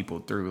brought people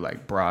through,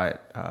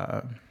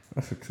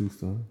 That's a true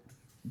story.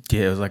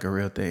 Yeah, it was like a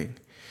real thing.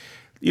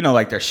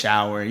 Like they're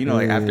showering,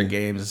 like after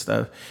games and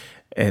stuff,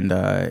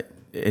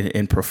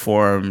 and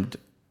performed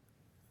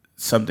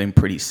something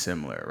pretty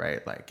similar,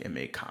 right? Like it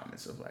made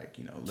comments of like,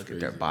 look at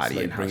their body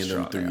like and how bringing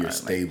strong them through they your are.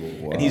 stable.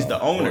 Like, and he's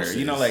the owner,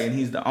 and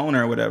he's the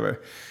owner or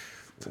whatever.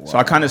 Wow. So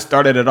I kind of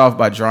started it off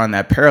by drawing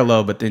that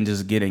parallel, but then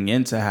just getting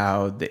into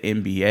how the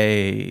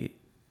NBA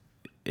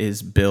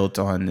is built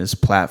on this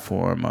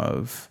platform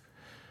of,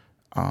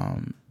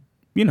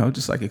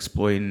 just like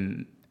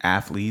exploiting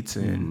athletes.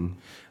 And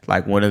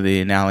like one of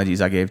the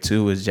analogies I gave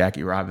too was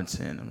Jackie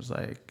Robinson. It was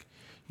like,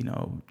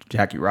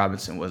 Jackie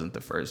Robinson wasn't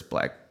the first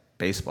black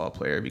baseball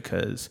player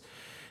because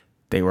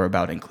they were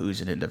about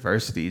inclusion and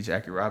diversity.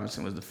 Jackie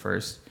Robinson was the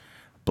first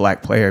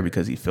black player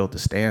because he filled the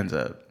stands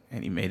up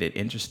and he made it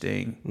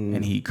interesting.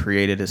 And he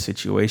created a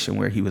situation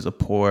where he was a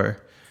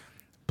poor,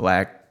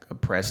 black,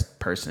 oppressed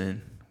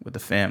person with a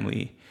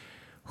family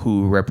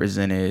who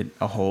represented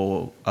a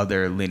whole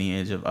other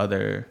lineage of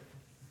other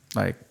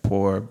like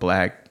poor,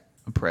 black,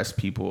 oppressed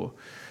people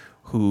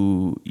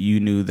who you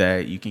knew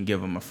that you can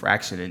give them a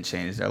fraction and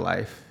change their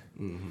life.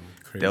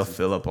 They'll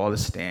fill up all the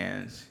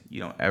stands. You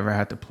don't ever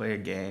have to play a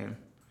game.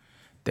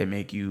 They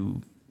make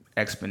you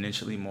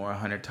exponentially more,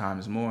 100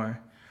 times more.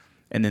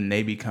 And then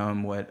they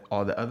become what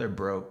all the other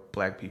broke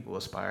black people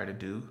aspire to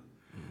do.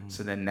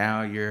 So then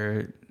now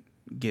you're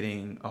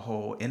getting a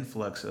whole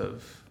influx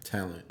of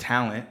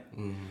talent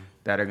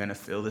that are going to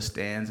fill the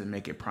stands and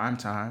make it prime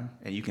time.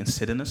 And you can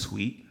sit in a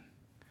suite,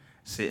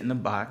 sit in the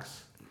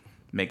box,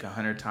 make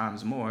 100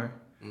 times more,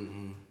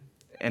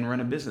 and run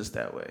a business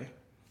that way.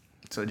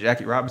 So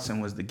Jackie Robinson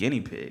was the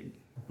guinea pig,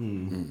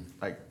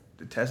 like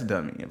the test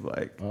dummy of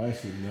like. I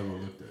actually never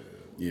looked at it.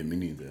 Yeah, me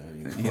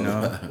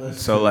neither.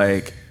 So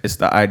like it's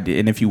the idea.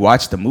 And if you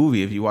watch the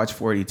movie, if you watch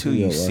 42,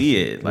 you see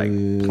it like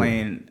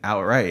playing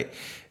outright.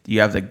 You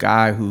have the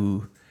guy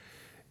who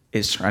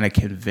is trying to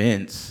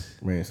convince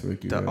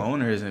the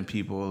owners and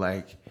people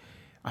like,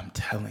 I'm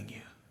telling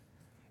you,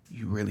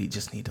 you really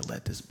just need to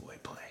let this boy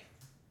play.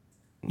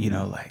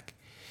 Like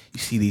you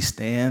see these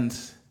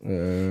stands, you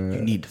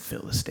need to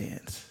fill the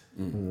stands.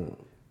 You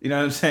know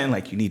what I'm saying?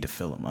 Like you need to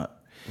fill them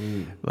up.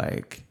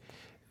 Like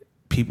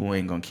people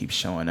ain't gonna keep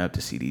showing up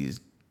to see these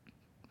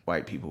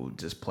white people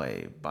just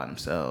play by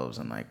themselves,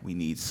 and like we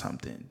need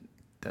something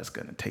that's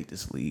gonna take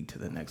this league to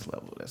the next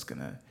level. That's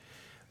gonna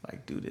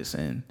like do this.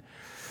 And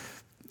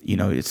you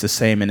know, it's the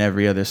same in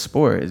every other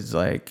sport. It's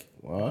like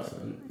What?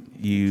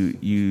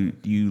 you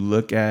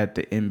look at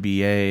the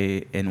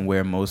NBA and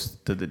where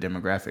most of the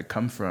demographic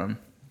come from,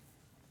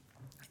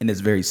 and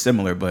it's very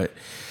similar. But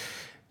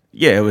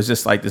yeah, it was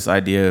just like this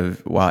idea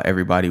of while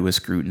everybody was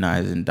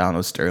scrutinizing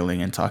Donald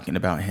Sterling and talking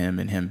about him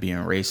and him being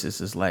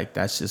racist, is like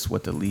that's just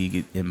what the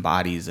league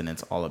embodies and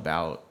it's all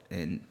about,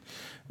 and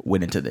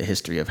went into the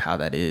history of how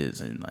that is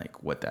and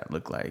like what that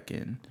looked like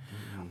and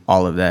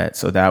all of that.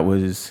 So that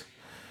was,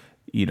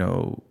 you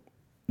know,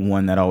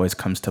 one that always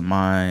comes to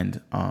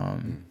mind.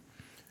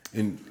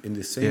 In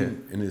the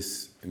same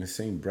in the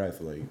same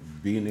breath, like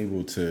being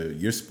able to,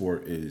 your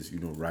sport is, you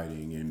know,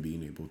 writing and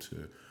being able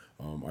to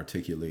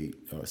articulate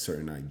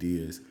certain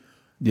ideas.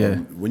 Yeah.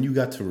 When you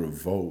got to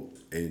Revolt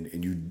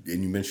and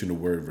you mentioned the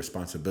word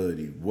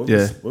responsibility, what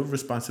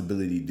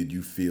responsibility did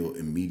you feel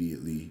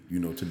immediately, you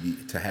know,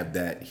 to have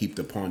that heaped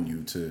upon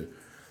you,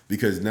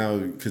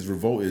 because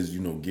Revolt is,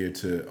 you know, geared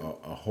to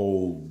a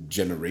whole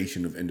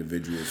generation of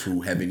individuals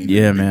who haven't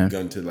even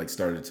begun to like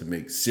started to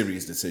make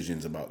serious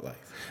decisions about life.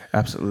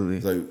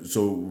 Absolutely. Like,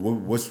 so what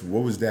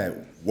was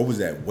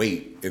that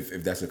weight,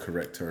 if that's a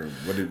correct term?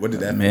 What did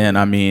that Man,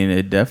 I mean,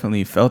 it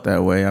definitely felt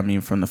that way. I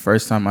mean, from the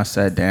first time I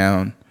sat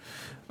down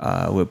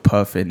with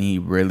Puff, and he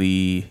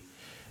really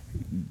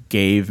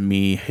gave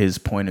me his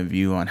point of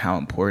view on how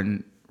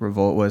important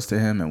Revolt was to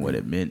him and what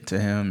it meant to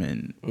him,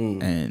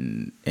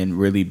 and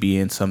really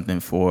being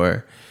something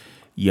for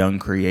young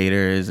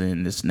creators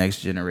and this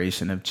next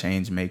generation of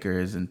change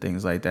makers and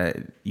things like that,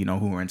 you know,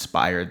 who were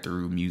inspired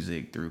through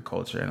music, through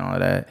culture and all of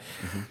that.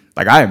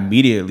 Like, I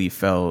immediately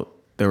felt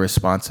the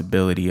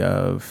responsibility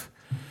of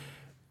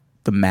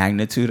the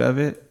magnitude of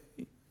it,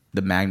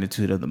 the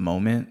magnitude of the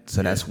moment.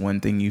 So that's one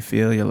thing you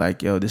feel. You're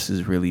like, yo, this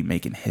is really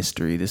making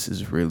history. This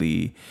is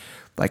really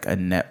like a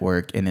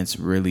network, and it's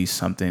really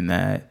something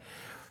that,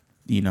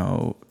 you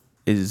know,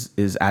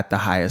 is at the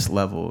highest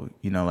level.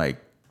 You know, like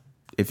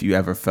if you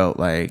ever felt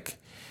like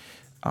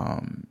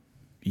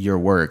your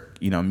work,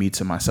 you know, me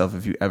to myself,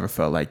 if you ever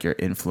felt like your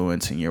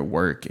influence and your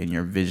work and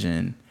your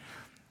vision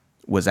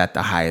was at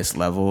the highest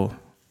level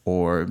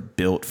or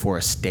built for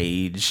a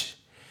stage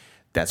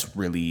that's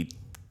really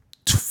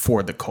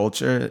for the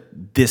culture,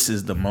 this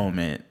is the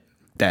moment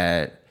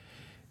that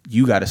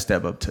you got to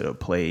step up to the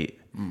plate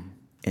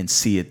and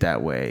see it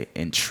that way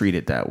and treat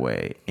it that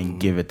way and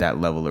give it that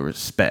level of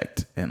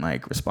respect and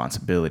like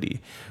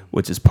responsibility,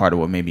 which is part of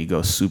what made me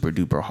go super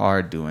duper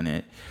hard doing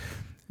it.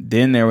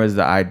 Then there was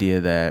the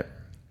idea that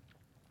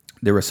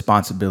the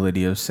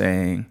responsibility of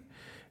saying,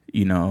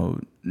 you know,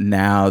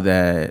 now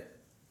that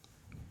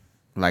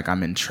like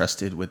I'm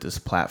entrusted with this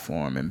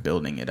platform and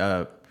building it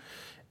up,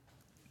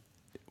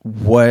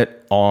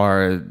 what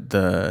are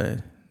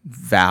the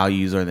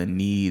values or the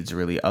needs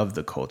really of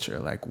the culture?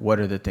 Like, what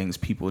are the things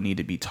people need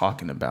to be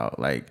talking about?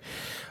 Like,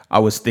 I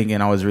was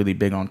thinking I was really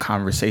big on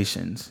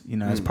conversations, you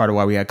know, as part of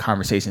why we had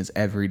conversations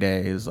every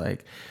day. Is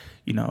like,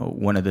 you know,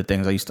 one of the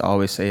things I used to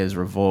always say is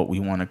Revolt, we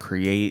want to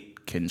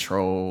create,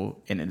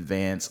 control, and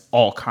advance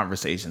all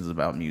conversations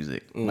about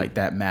music like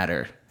that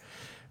matter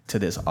to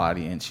this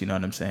audience. You know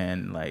what I'm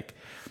saying? Like,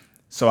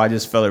 so I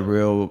just felt a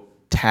real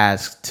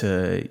task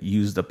to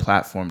use the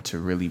platform to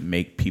really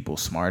make people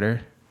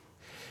smarter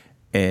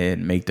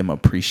and make them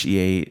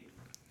appreciate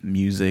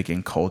music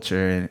and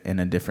culture in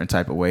a different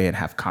type of way and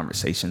have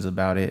conversations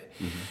about it.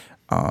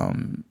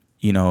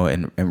 You know,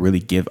 and really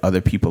give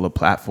other people a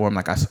platform.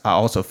 Like I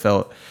also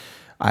felt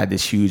I had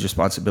this huge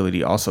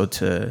responsibility also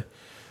to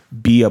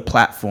be a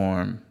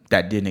platform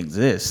that didn't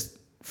exist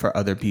for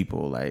other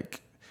people,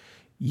 like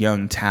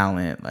young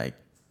talent, like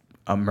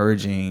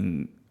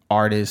emerging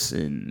artists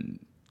and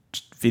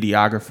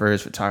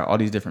videographers, photographers, all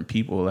these different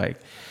people. Like,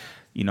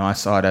 you know, I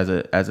saw it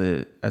as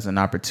an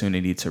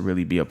opportunity to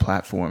really be a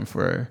platform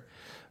for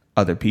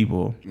other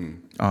people.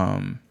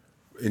 So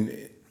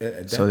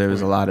there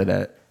was a lot of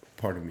that.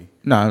 Pardon me.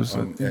 No, it was,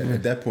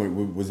 at that point,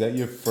 was that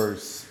your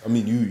first? I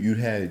mean, you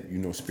had, you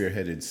know,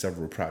 spearheaded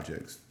several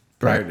projects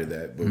prior to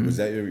that, but was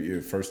that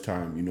your first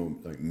time, you know,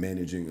 like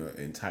managing an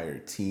entire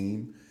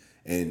team?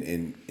 And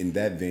in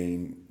that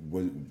vein,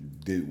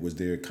 was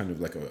there kind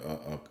of like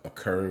a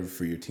curve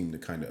for your team to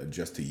kind of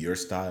adjust to your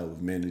style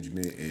of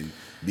management and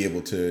be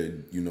able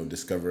to, you know,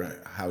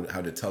 discover how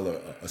to tell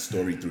a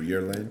story through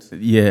your lens?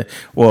 Yeah.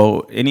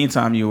 Well,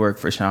 anytime you work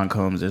for Sean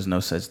Combs, there's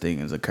no such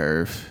thing as a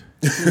curve.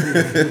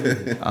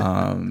 It's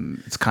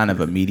kind of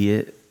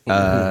immediate,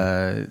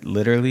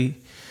 literally.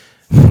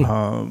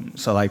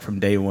 So like from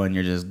day one,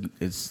 you're just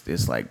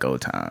it's like go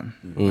time.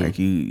 Like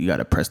you got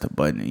to press the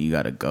button and you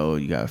got to go.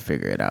 You got to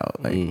figure it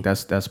out. Like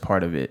that's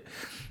part of it.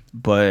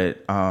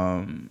 But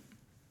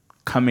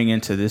coming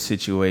into this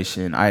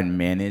situation, I had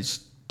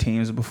managed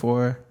teams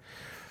before.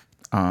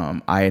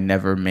 I had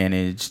never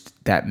managed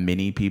that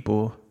many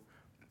people.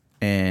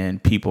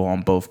 And people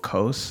on both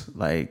coasts,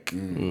 like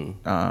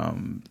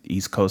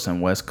East Coast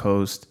and West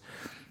Coast,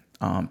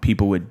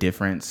 people with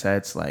different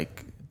sets,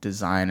 like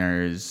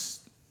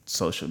designers,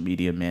 social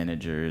media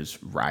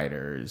managers,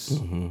 writers,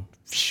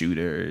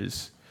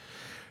 shooters,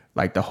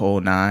 like the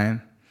whole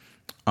nine.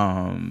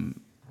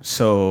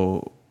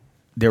 So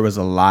there was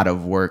a lot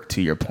of work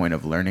to your point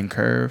of learning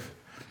curve.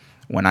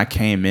 When I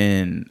came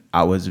in,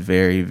 I was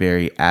very,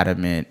 very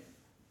adamant,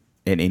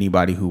 and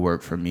anybody who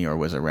worked for me or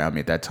was around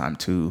me at that time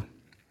too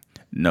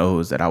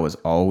knows that I was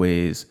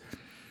always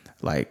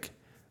like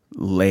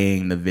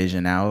laying the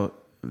vision out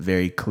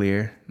very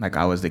clear. Like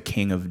I was the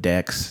king of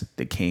decks,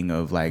 the king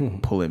of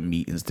like pulling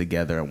meetings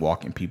together and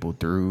walking people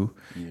through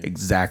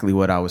exactly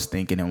what I was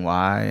thinking and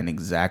why, and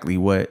exactly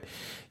what,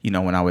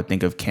 when I would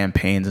think of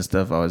campaigns and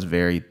stuff, I was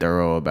very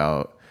thorough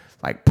about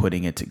like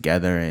putting it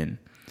together. And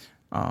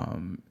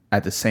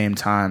at the same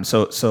time,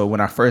 so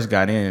when I first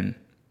got in,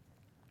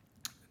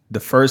 the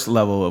first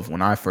level of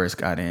when I first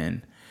got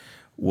in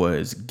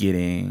was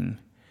getting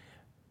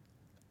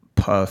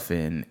Puff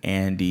and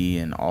Andy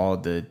and all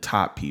the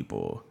top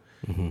people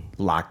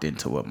locked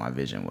into what my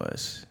vision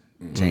was.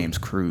 James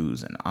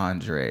Cruz and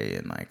Andre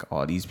and like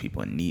all these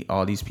people and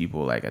all these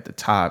people like at the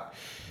top.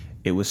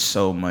 It was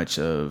so much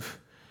of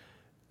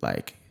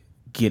like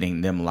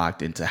getting them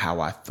locked into how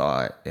I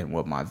thought and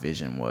what my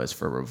vision was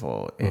for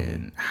Revolt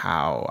and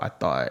how I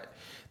thought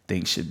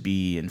things should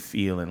be and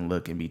feel and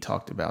look and be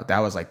talked about. That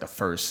was like the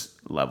first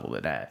level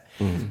of that.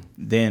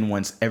 Then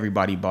once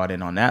everybody bought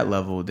in on that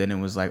level, then it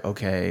was like,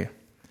 okay,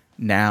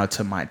 now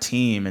to my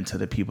team and to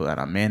the people that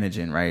I'm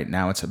managing, right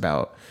now it's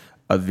about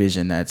a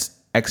vision that's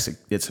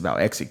it's about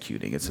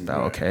executing. It's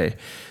about, okay,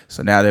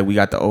 so now that we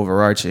got the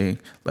overarching,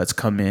 let's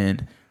come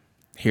in.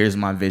 Here's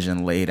my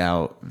vision laid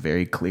out,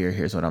 very clear.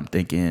 Here's what I'm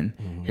thinking.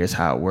 Here's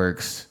how it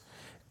works.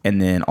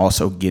 And then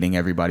also getting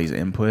everybody's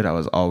input. I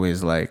was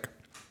always like,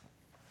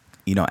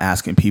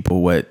 asking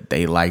people what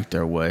they liked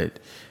or what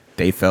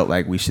they felt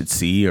like we should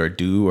see or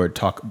do or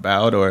talk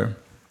about or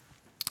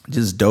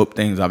just dope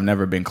things. I've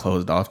never been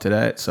closed off to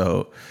that.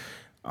 So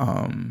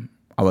I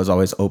was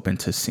always open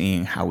to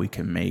seeing how we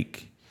can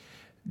make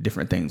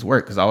different things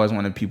work, because I always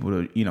wanted people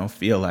to,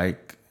 feel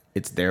like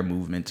it's their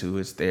movement too.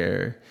 It's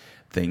their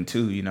thing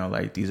too.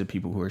 Like these are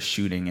people who are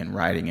shooting and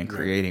writing and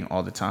creating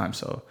all the time.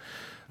 So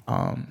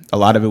a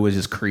lot of it was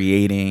just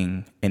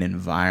creating an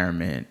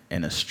environment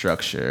and a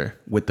structure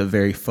with a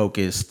very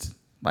focused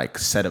like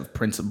set of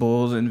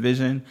principles and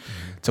vision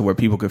to where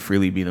people could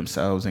freely be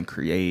themselves and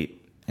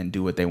create and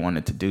do what they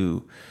wanted to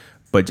do,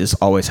 but just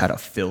always had a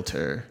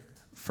filter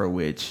for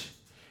which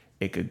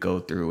it could go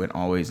through and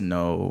always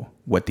know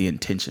what the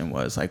intention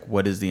was. Like,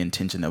 what is the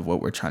intention of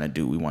what we're trying to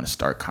do? We want to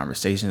start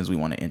conversations. We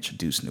want to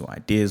introduce new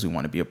ideas. We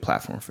want to be a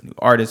platform for new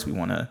artists. We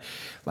want to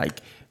like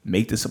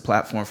make this a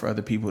platform for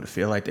other people to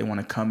feel like they want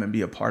to come and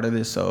be a part of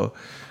this. So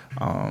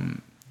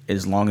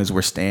as long as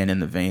we're staying in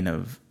the vein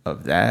of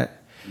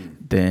that,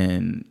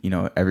 then,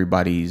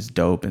 everybody's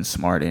dope and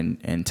smart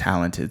and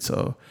talented.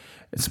 So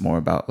it's more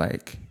about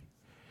like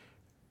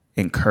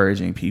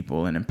encouraging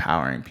people and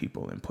empowering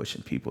people and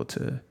pushing people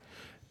to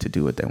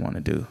do what they want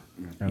to do.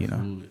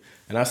 Absolutely.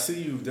 And I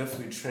see you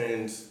definitely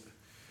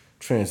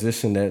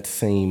transition that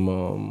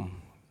same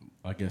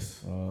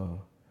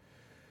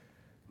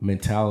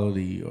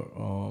mentality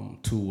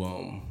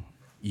to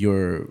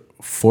your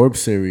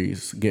Forbes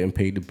series, getting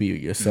paid to be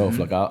yourself.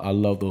 Like I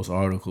love those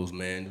articles,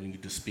 man. When you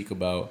just speak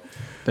about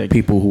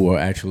people who are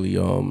actually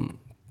who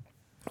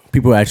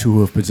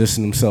have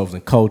positioned themselves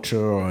in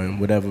culture or in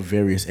whatever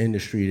various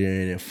industry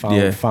they're in and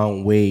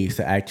found ways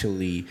to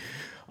actually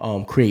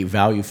create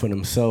value for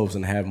themselves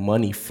and have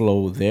money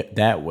flow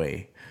that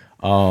way.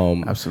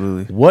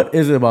 Absolutely. What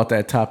is it about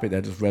that topic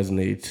that just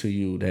resonated to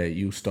you that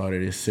you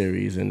started this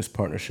series and this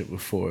partnership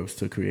with Forbes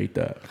to create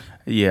that?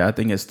 Yeah, I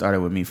think it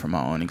started with me from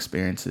my own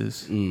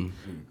experiences.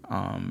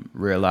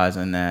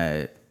 Realizing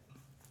that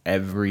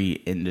every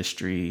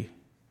industry,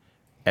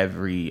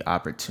 every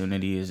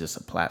opportunity is just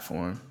a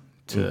platform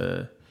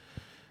to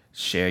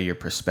share your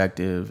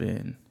perspective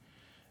and,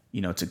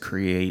 to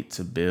create,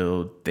 to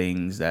build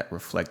things that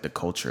reflect the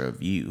culture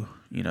of you,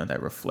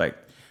 that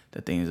reflect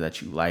the things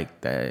that you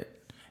like, that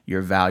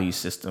your value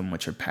system,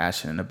 what you're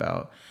passionate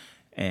about,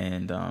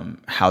 and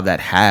how that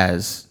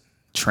has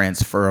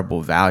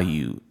transferable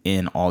value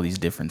in all these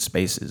different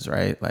spaces,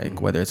 right?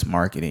 Like whether it's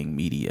marketing,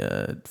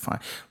 media,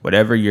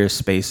 whatever your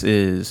space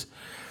is,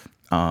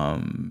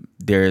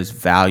 there is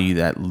value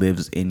that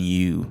lives in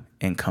you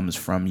and comes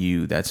from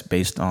you that's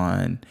based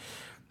on,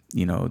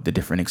 the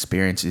different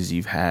experiences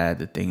you've had,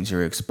 the things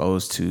you're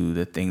exposed to,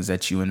 the things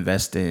that you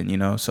invest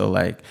in, so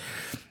like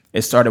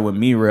it started with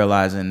me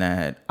realizing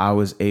that I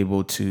was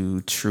able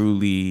to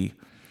truly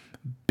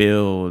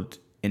build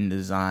and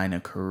design a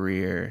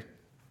career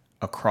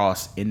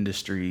across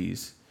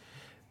industries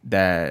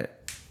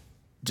that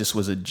just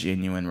was a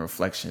genuine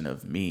reflection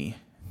of me,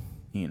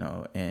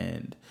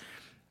 and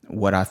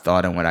what I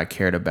thought and what I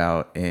cared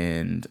about,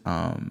 and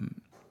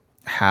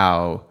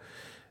how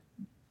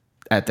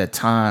at that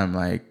time,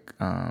 like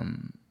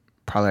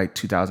probably like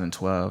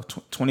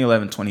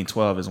 2011,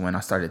 2012 is when I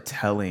started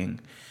telling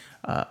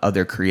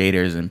other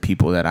creators and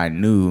people that I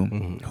knew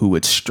who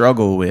would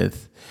struggle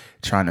with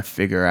trying to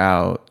figure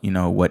out, you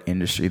know, what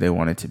industry they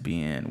wanted to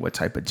be in, what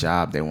type of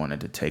job they wanted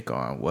to take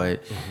on,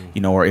 what,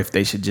 you know, or if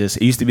they should just,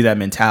 it used to be that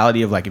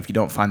mentality of like, if you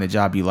don't find the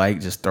job you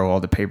like, just throw all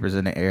the papers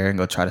in the air and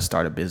go try to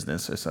start a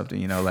business or something,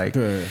 you know, like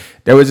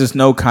there was just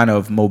no kind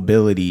of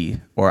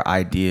mobility or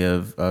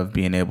idea of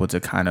being able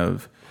to kind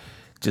of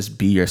just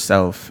be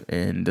yourself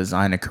and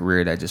design a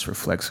career that just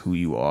reflects who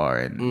you are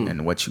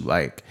and what you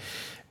like.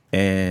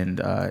 And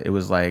it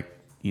was like,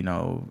 you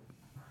know,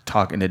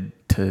 talking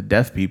to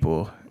deaf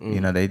people, you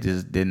know, they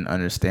just didn't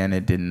understand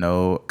it, didn't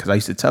know. Because I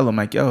used to tell them,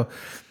 like, yo,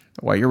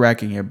 while you're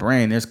racking your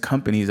brain, there's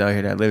companies out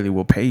here that literally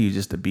will pay you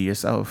just to be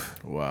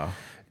yourself. Wow.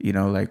 You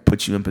know, like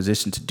put you in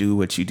position to do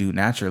what you do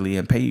naturally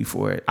and pay you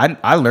for it.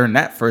 I learned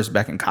that first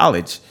back in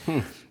college,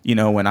 you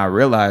know, when I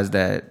realized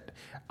that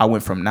I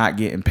went from not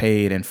getting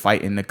paid and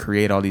fighting to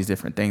create all these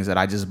different things that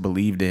I just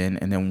believed in.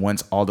 And then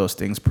once all those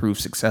things proved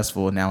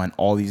successful, now in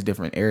all these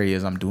different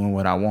areas, I'm doing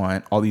what I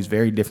want, all these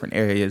very different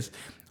areas.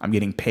 I'm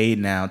getting paid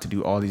now to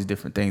do all these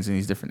different things in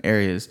these different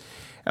areas.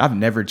 And I've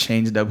never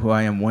changed up who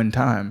I am one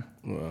time.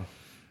 Wow.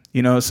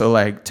 You know, so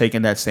like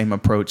taking that same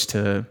approach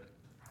to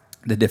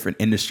the different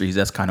industries,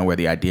 that's kind of where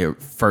the idea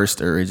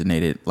first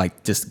originated,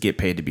 like just get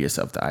paid to be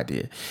yourself, the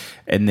idea.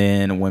 And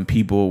then when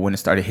it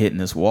started hitting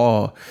this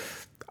wall,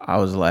 I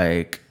was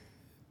like,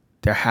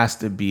 there has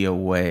to be a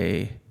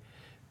way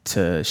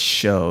to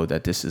show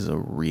that this is a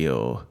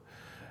real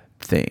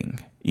thing,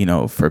 you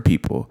know, for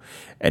people.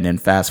 And then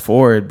fast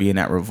forward, being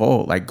at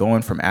Revolt, like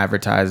going from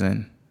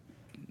advertising,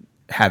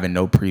 having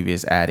no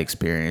previous ad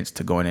experience,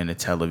 to going into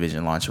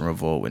television, launching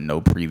Revolt with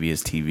no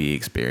previous TV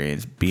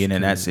experience, being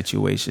in that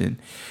situation,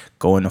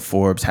 going to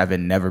Forbes,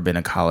 having never been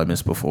a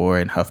columnist before,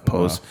 and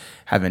HuffPost,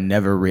 having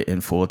never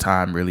written full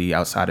time really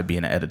outside of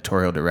being an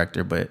editorial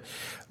director. But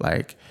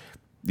like,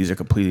 these are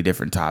completely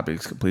different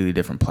topics, completely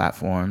different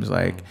platforms.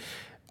 Like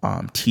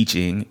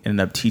ended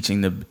up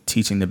teaching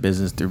the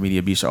business through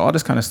Media Bistro, all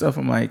this kind of stuff.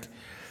 I'm like,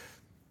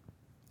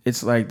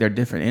 it's like they're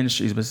different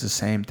industries, but it's the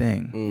same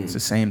thing. It's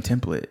the same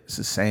template. It's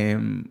the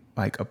same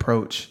like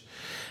approach.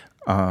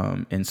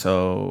 And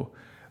so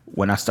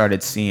when I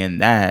started seeing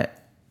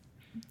that,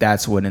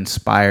 that's what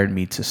inspired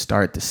me to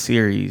start the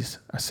series.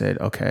 I said,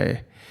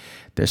 okay,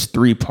 there's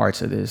 3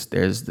 parts of this.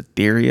 There's the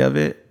theory of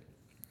it,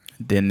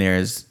 then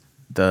there's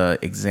the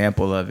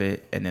example of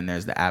it, and then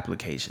there's the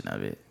application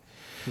of it.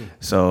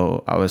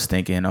 So I was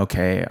thinking,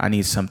 okay, I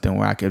need something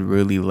where I could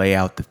really lay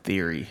out the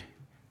theory,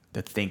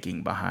 the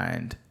thinking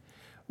behind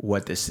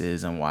what this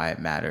is and why it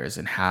matters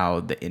and how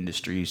the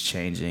industry is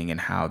changing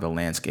and how the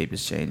landscape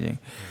is changing.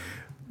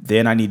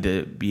 Then I need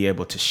to be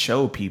able to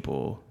show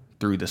people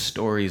through the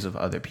stories of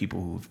other people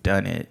who've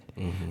done it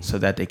so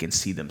that they can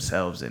see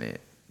themselves in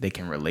it. They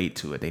can relate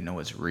to it. They know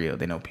it's real.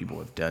 They know people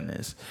have done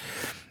this.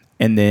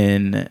 And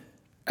then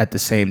at the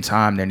same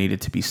time, there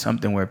needed to be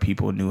something where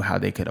people knew how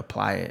they could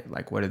apply it.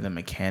 Like, what are the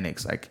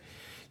mechanics? Like,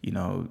 you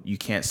know, you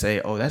can't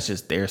say, oh, that's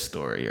just their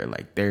story or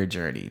like their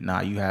journey. Nah,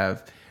 you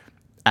have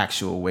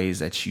actual ways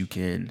that you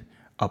can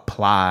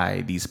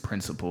apply these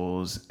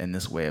principles and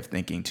this way of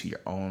thinking to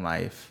your own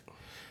life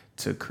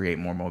to create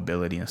more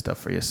mobility and stuff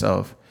for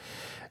yourself.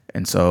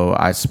 And so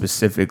I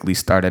specifically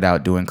started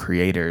out doing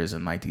creators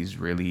and like these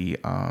really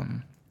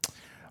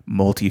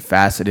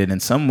multifaceted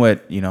and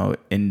somewhat, you know,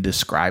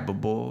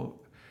 indescribable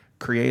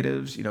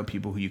creatives, you know,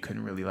 people who you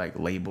couldn't really like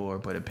label or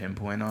put a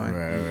pinpoint on.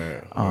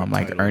 Right.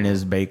 Like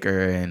Ernest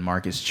Baker and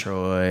Marcus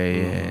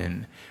Troy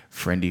and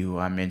Friendy, who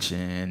I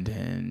mentioned,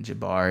 and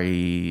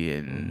Jabari,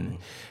 and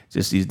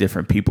just these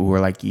different people who are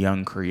like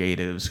young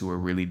creatives who were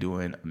really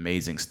doing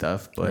amazing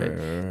stuff, but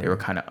they were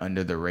kind of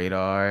under the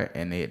radar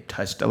and they had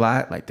touched a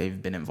lot, like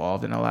they've been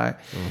involved in a lot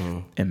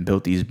and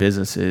built these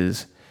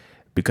businesses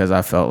because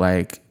I felt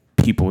like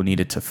people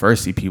needed to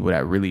first see people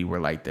that really were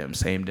like them,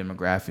 same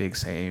demographic,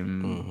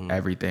 same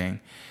everything.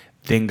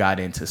 Then got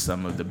into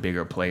some of the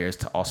bigger players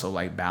to also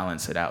like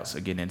balance it out. So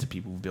getting into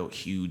people who built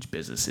huge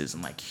businesses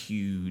and like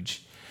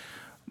huge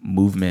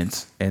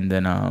movements. And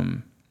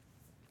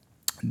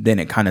then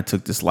it kind of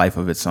took this life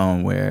of its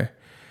own where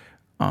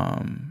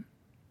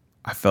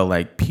I felt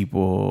like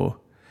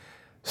people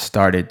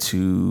started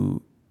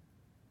to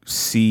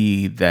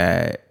see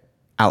that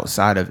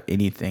outside of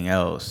anything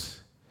else,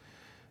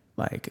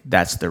 like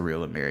that's the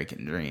real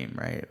American dream,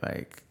 right?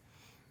 Like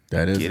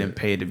that is getting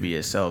paid to be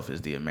yourself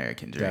is the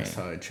American dream. That's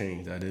how it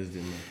changed. That is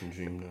the American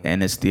dream now.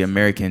 And it's the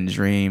American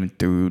dream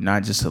through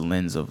not just a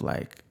lens of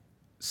like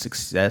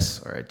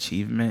success or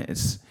achievement.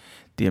 It's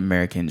the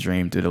American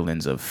dream through the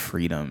lens of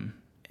freedom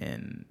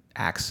and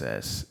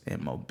access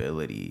and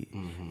mobility,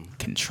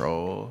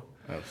 control.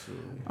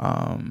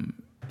 Absolutely.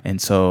 And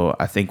so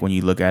I think when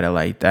you look at it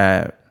like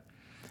that,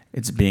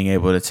 it's being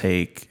able to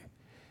take.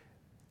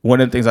 One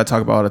of the things I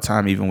talk about all the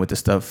time, even with the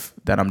stuff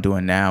that I'm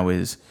doing now,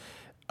 is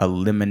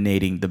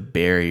eliminating the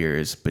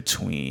barriers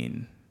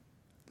between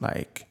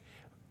like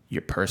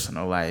your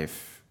personal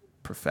life,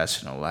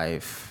 professional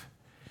life,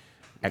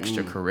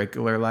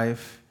 extracurricular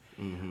life.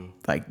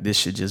 Like this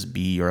should just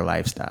be your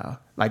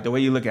lifestyle. Like the way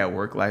you look at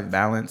work-life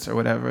balance or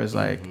whatever is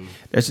like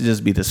there should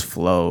just be this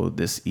flow,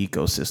 this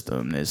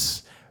ecosystem,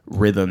 this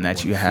rhythm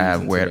that you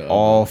have where it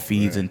all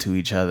feeds into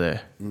each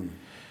other.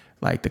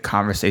 Like the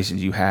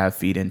conversations you have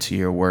feed into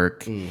your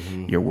work.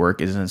 Your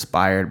work is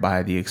inspired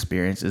by the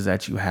experiences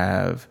that you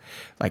have.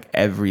 Like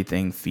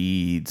everything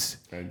feeds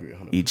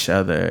each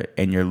other.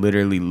 And you're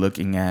literally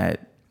looking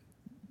at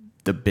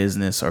the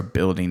business or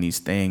building these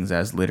things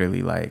as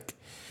literally like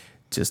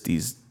just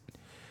these.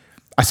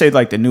 I say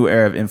like the new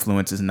era of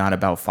influence is not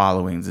about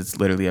followings. It's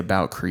literally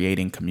about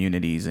creating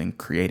communities and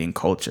creating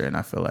culture. And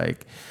I feel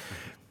like,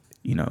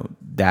 you know,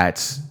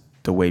 that's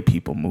the way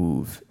people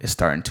move, is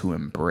starting to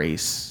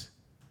embrace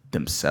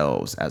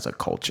themselves as a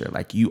culture.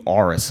 Like you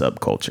are a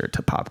subculture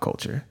to pop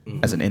culture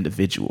as an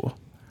individual.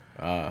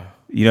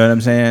 You know what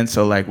I'm saying?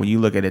 So like when you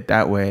look at it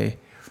that way,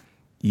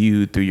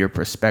 you, through your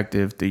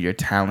perspective, through your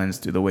talents,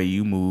 through the way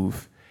you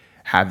move,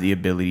 have the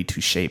ability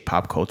to shape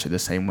pop culture the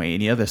same way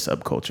any other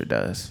subculture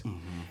does,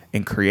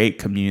 and create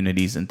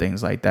communities and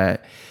things like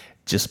that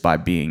just by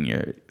being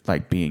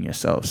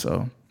yourself.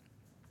 So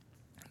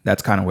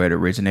that's kind of where it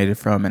originated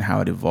from and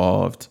how it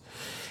evolved.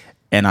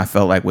 And I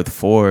felt like with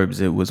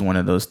Forbes, it was one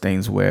of those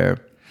things where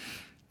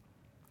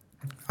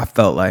I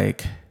felt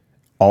like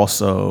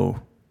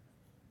also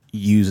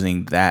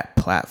using that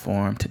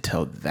platform to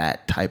tell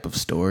that type of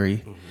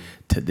story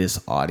to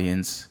this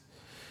audience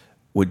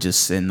would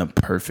just send the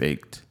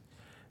perfect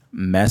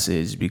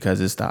message,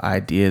 because it's the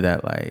idea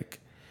that like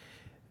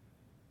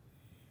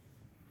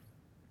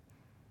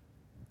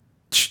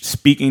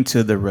speaking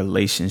to the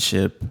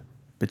relationship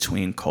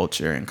between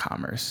culture and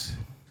commerce.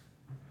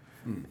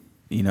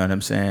 You know what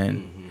I'm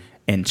saying?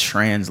 And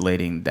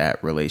translating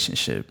that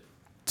relationship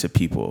to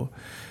people.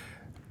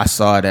 I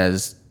saw it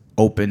as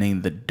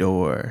opening the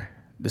door.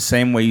 The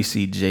same way you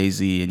see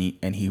Jay-Z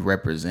and he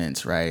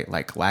represents, right?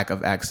 Like lack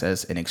of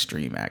access and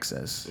extreme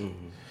access.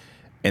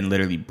 And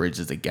literally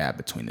bridges the gap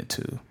between the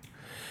two.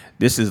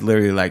 This is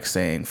literally like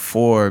saying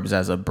Forbes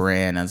as a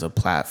brand, as a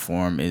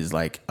platform, is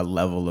like a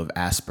level of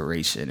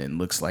aspiration and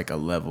looks like a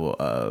level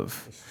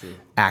of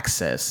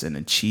access and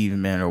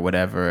achievement or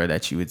whatever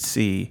that you would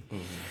see.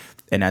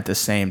 And at the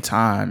same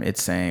time,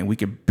 it's saying we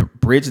could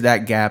bridge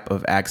that gap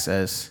of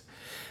access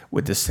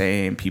with the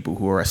same people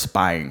who are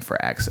aspiring for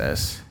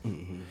access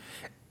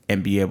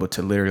and be able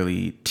to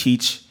literally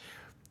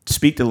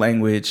speak the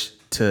language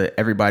to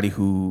everybody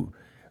who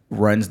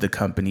runs the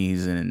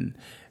companies and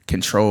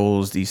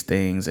controls these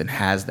things and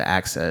has the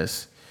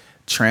access,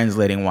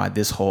 translating why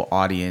this whole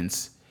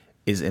audience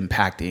is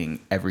impacting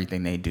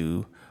everything they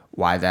do,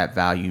 why that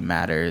value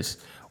matters,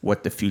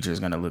 what the future is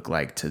going to look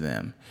like to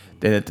them.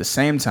 Then at the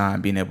same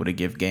time, being able to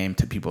give game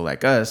to people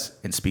like us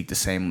and speak the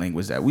same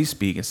language that we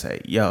speak and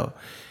say, yo,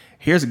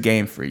 here's a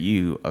game for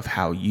you of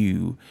how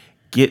you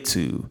get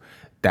to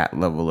that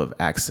level of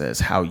access,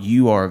 how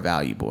you are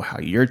valuable, how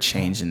you're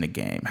changing the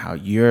game, how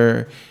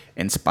you're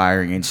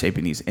inspiring and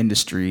shaping these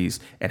industries,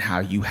 and how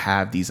you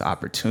have these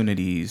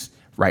opportunities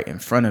right in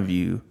front of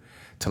you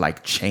to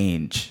like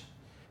change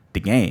the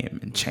game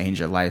and change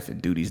your life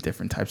and do these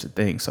different types of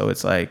things. So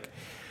it's like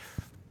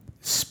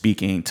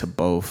speaking to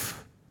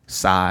both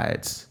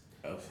sides.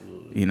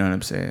 Absolutely. You know what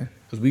I'm saying?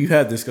 Because we've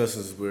had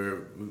discussions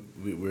where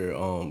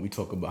we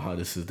talk about how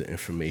this is the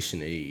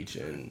information age,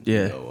 and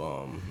you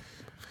know,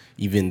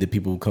 even the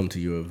people who come to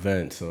your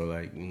events are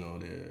like, you know,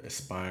 they're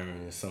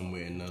aspiring in some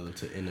way or another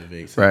to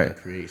innovate something,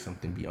 create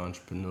something, be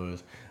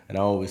entrepreneurs. And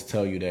I always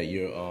tell you that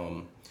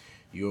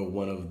you're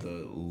one of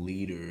the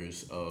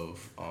leaders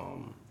of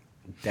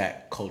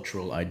that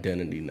cultural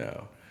identity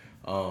now.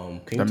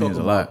 Can you talk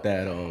about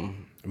that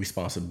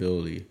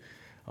responsibility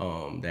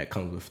that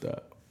comes with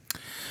that?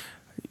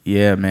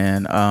 Yeah,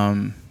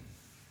 man.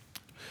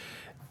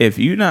 If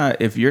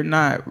you're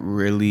not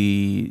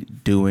really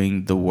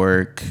doing the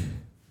work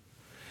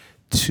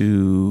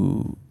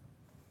to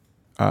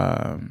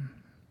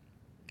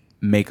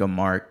make a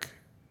mark,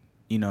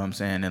 you know what I'm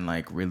saying, and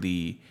like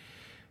really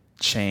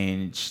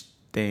change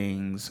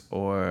things,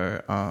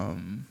 or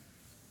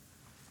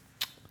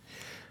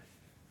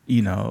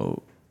you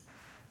know,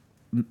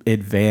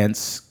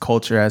 advance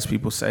culture, as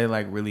people say,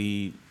 like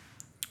really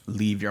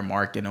leave your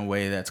mark in a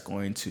way that's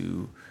going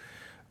to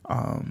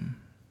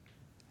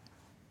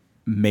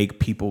make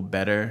people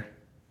better.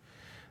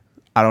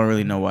 I don't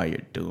really know why you're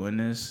doing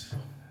this.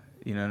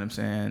 You know what I'm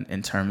saying?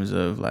 In terms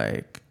of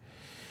like,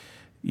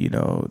 you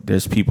know,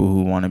 there's people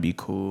who want to be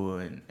cool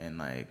and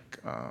like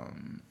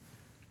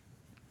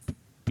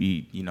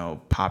be, you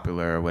know,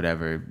 popular or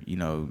whatever, you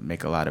know,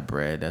 make a lot of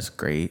bread. That's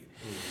great.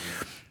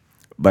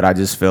 But I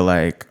just feel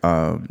like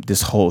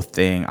this whole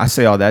thing, I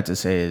say all that to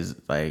say is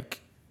like,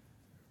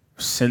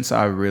 since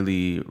I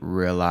really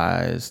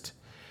realized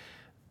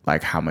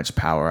like how much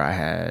power I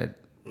had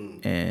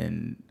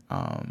and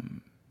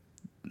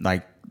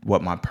like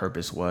what my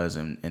purpose was,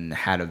 and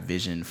had a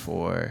vision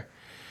for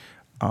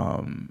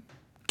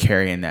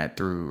carrying that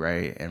through,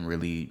 right, and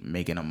really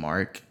making a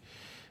mark,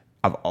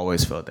 I've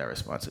always felt that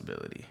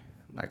responsibility.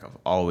 Like I've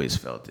always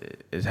felt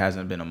it. It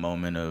hasn't been a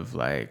moment of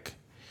like,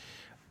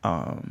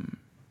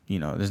 you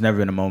know, there's never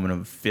been a moment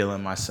of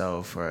feeling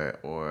myself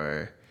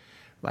or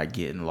like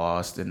getting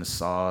lost in the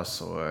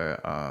sauce or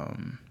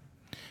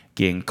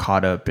getting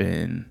caught up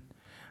in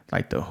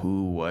like the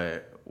who,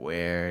 what,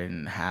 where,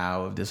 and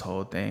how of this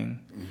whole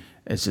thing.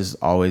 It's just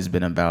always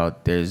been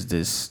about there's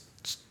this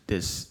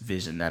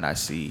vision that I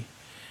see,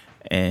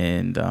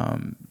 and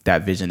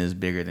that vision is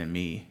bigger than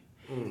me.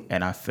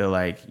 And I feel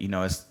like,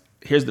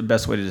 here's the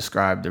best way to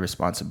describe the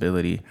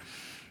responsibility.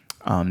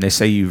 They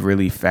say you've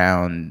really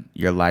found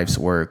your life's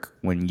work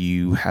when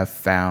you have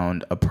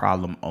found a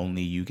problem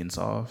only you can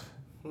solve.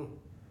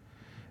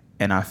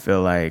 And I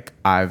feel like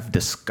I've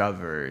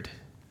discovered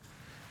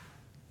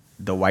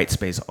the white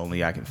space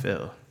only I can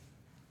fill.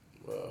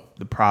 Wow.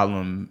 The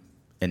problem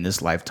in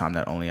this lifetime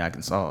that only I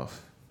can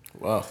solve.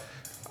 Wow.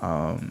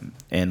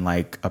 And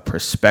like a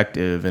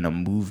perspective and a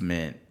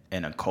movement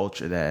and a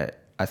culture that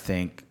I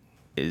think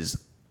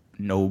is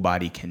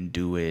nobody can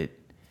do it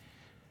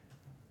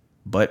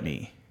but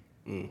me.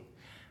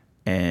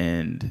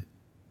 And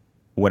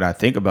when I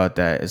think about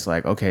that, it's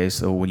like, okay,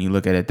 so when you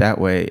look at it that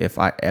way, if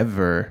I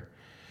ever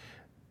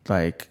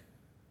like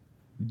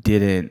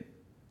didn't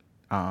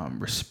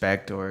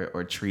respect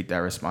or treat that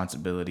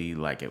responsibility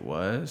like it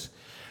was,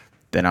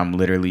 then I'm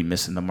literally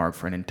missing the mark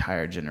for an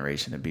entire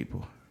generation of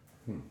people.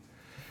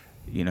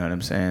 You know what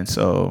I'm saying?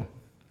 So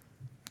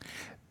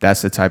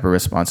that's the type of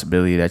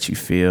responsibility that you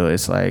feel.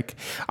 It's like,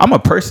 I'm a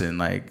person,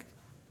 like,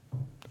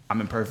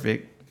 I'm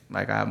imperfect.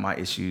 Like, I have my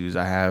issues.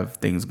 I have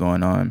things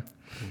going on.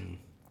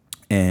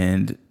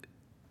 And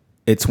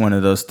it's one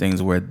of those things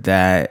where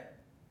that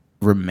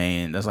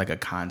that's like a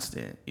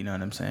constant. You know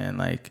what I'm saying?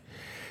 Like,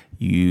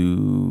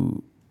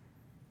 I'm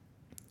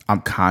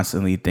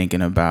constantly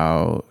thinking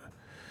about,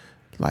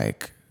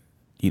 like,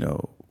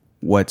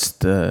 what's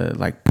the,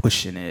 like,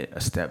 pushing it a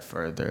step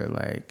further.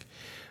 Like,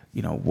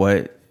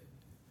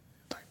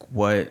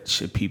 what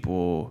should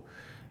people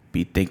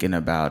be thinking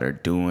about or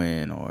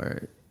doing,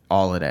 or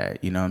all of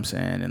that, you know what I'm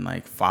saying? And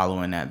like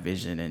following that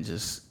vision and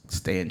just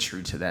staying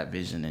true to that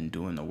vision and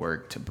doing the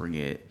work to bring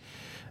it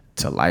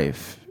to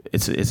life.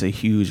 It's a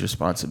huge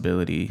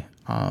responsibility,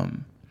 because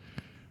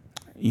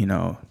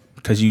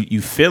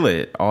you feel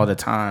it all the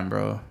time,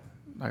 bro.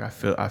 Like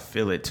I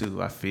feel it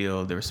too. I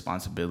feel the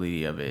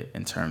responsibility of it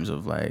in terms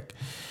of like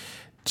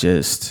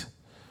just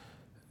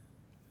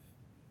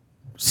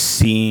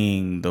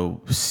seeing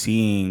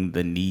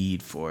the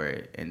need for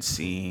it and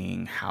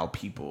seeing how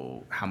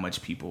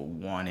much people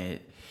want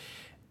it,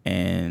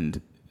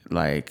 and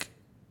like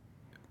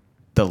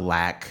the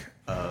lack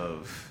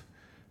of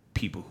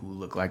people who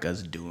look like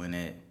us doing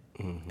it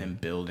and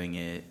building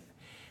it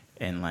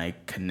and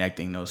like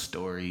connecting those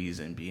stories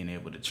and being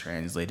able to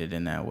translate it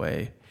in that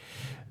way.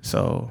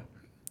 So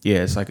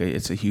yeah,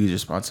 it's a huge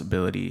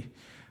responsibility.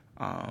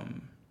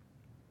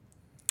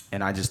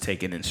 And I just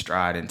take it in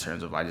stride in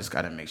terms of I just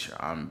got to make sure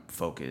I'm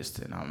focused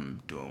and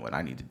I'm doing what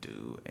I need to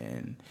do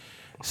and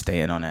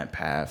staying on that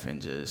path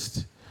and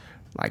just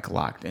like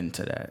locked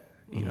into that.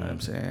 You know what I'm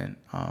saying?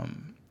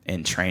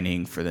 And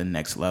training for the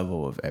next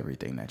level of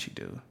everything that you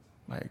do.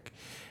 Like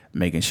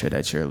making sure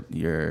that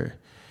you're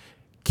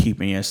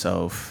keeping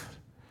yourself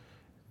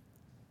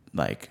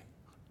like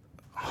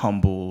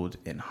humbled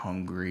and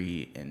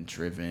hungry and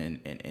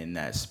driven and in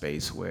that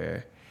space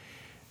where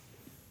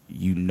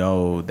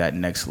that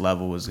next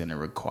level is going to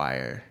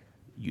require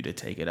you to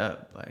take it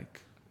up,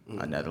 like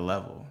another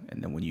level.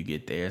 And then when you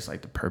get there, it's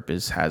like the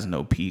purpose has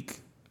no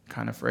peak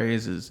kind of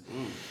phrase is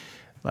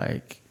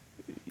like,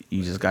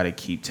 you just got to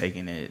keep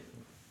taking it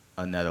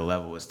another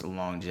level. It's the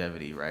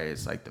longevity, right?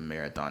 It's like the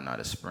marathon,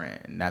 not a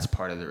sprint. And that's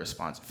part of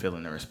the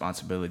feeling the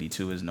responsibility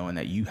too, is knowing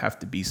that you have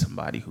to be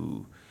somebody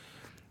who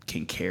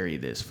can carry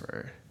this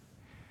for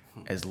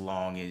as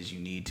long as you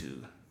need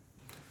to.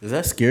 Does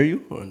that scare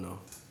you or no?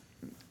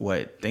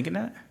 What, thinking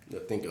that?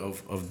 Think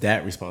of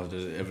that response.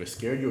 Does it ever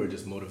scare you or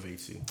just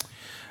motivates you?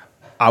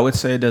 I would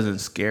say it doesn't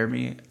scare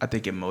me. I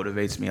think it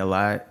motivates me a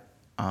lot.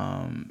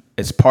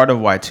 It's part of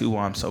why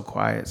I'm so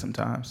quiet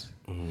sometimes.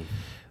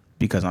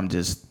 Because I'm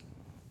just,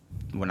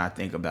 when I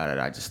think about it,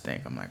 I just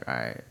think, I'm like, all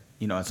right.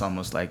 It's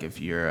almost like if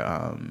you're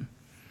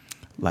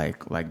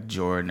like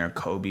Jordan or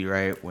Kobe,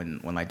 right?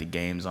 When like the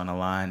game's on the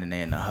line and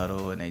they in the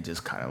huddle and they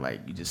just kind of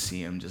like, you just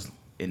see them just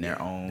in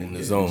their own in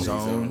the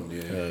zone.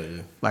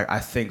 Yeah. Like I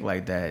think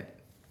like that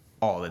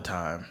all the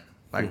time.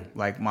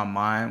 Like my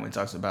mind, when it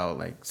talks about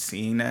like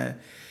seeing that,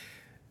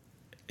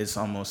 it's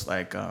almost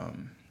like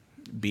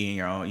being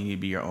your own. You need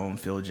to be your own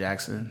Phil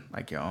Jackson,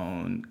 like your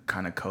own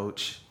kind of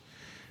coach.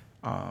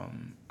 I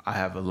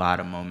have a lot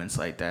of moments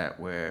like that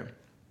where,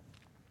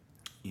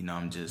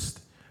 I'm just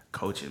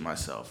coaching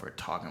myself or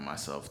talking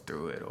myself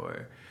through it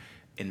or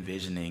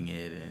envisioning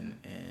it and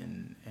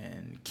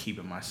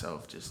keeping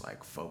myself just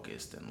like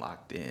focused and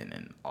locked in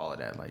and all of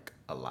that, like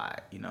a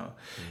lot,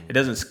 It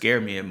doesn't scare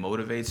me, it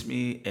motivates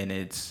me, and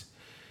it's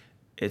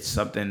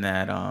something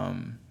that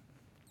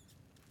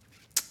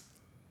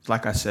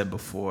like I said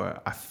before,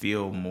 I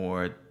feel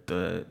more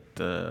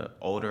the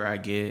older I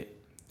get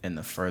and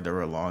the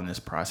further along this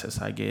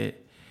process I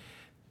get,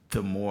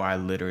 the more I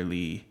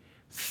literally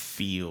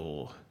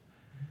feel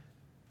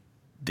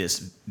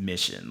this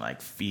mission,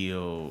 like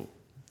feel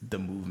the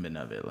movement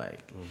of it,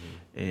 like,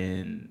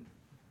 and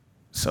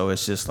so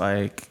it's just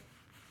like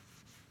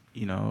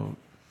you know,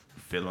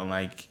 feeling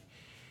like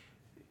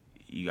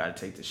you got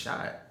to take the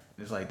shot.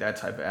 It's like that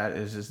type of,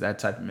 it's just that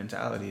type of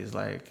mentality. Is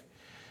like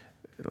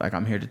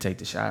I'm here to take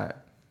the shot.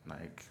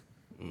 Like,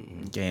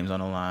 game's on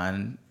the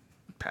line,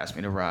 pass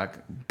me the rock,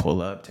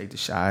 pull up, take the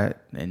shot,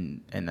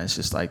 and that's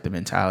just like the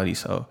mentality.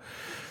 So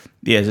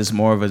yeah, it's just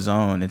more of a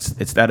zone.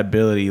 It's that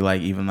ability,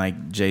 like even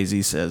like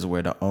Jay-Z says,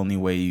 where the only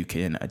way you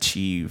can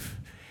achieve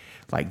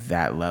like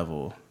that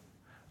level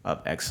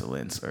of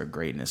excellence or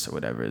greatness or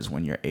whatever is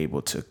when you're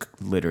able to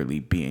literally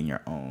be in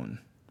your own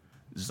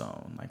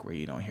zone, like where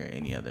you don't hear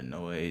any other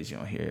noise, you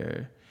don't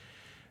hear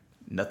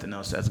nothing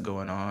else that's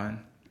going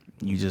on.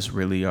 You just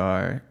really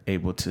are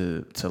able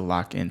to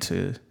lock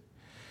into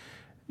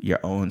your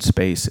own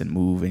space and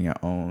move in your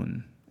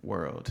own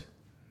world.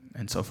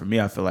 And so for me,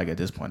 I feel like at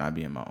this point I'd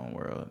be in my own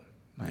world.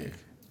 Like,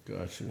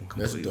 Gotcha.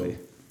 That's completely.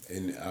 dope.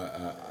 And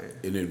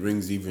and it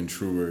rings even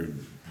truer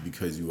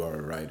because you are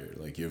a writer.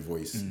 Like your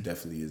voice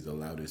definitely is the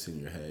loudest in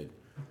your head,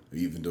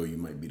 even though you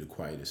might be the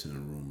quietest in a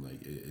room.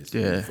 Like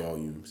it's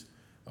volumes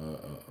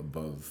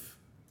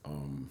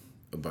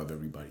above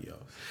everybody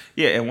else.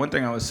 Yeah, and one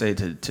thing I would say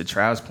to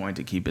Trav's point,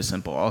 to keep it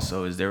simple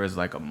also, is there was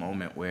like a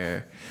moment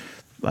where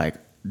like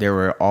there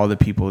were all the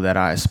people that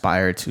I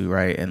aspired to,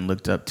 right, and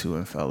looked up to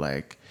and felt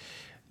like,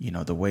 you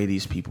know, the way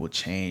these people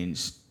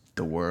changed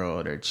the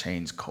world or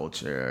changed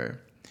culture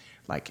or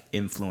like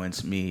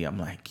influenced me. I'm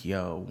like,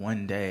 yo,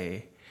 one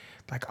day,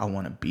 like I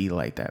want to be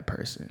like that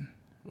person.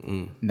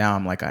 Now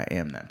I'm like, I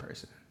am that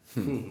person.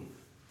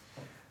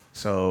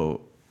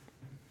 So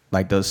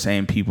like those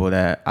same people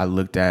that I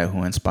looked at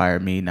who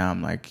inspired me, now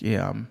I'm like,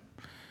 yeah, I'm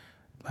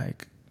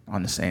like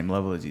on the same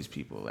level as these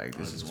people. Like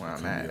this is where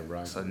I'm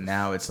at. So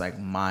now it's like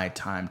my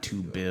time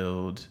to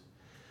build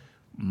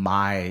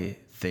my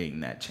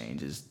thing that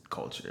changes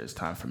culture. It's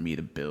time for me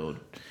to build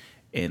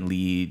and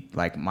lead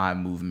like my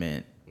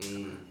movement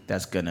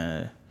that's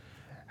gonna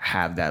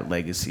have that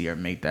legacy or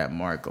make that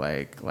mark.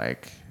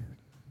 Like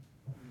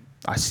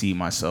I see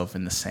myself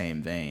in the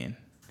same vein.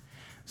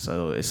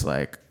 So it's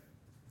like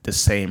the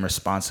same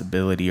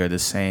responsibility or the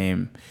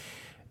same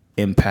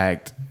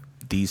impact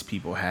these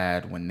people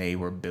had when they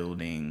were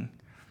building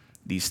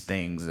these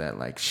things that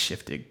like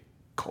shifted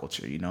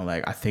culture. You know,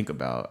 like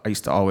I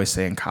used to always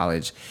say in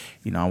college,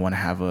 you know, I want to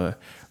have a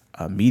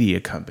media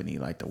company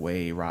like the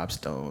way Rob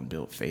Stone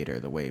built Fader,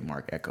 the way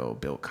Mark Echo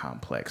built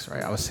Complex,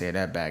 right? I was saying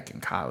that back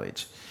in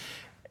college.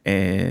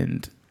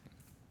 And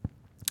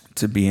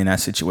to be in that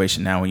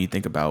situation now, when you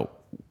think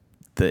about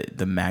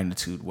the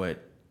magnitude,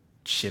 what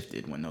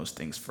shifted when those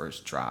things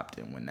first dropped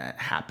and when that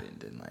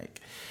happened and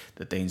like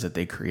the things that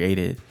they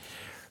created.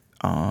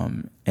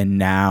 And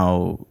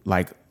now,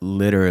 like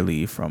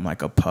literally from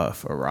like a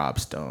Puff, a Rob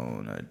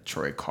Stone, a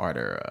Troy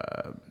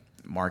Carter,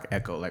 Mark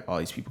Echo, like all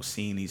these people,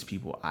 seeing these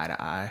people eye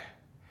to eye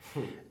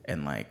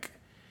and like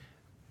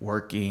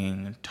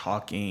working,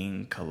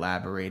 talking,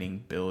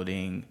 collaborating,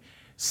 building,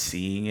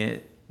 seeing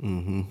it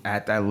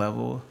at that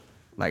level,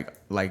 like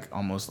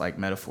almost like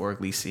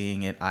metaphorically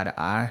seeing it eye to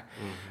eye.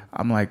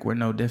 I'm like, we're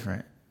no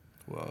different.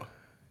 Wow.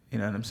 You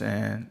know what I'm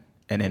saying?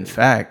 And in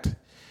fact,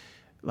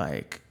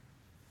 like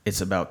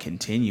it's about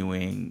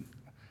continuing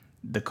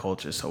the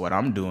culture. So what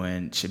I'm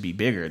doing should be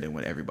bigger than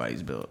what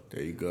everybody's built.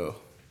 There you go.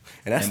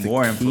 And that's and the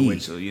more key.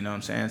 influential, you know what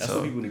I'm saying? That's so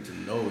what people need to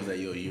know is that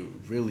you're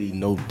really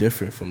no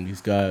different from these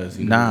guys.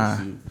 You Nah.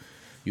 know,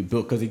 you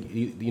built because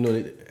you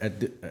know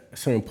at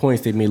certain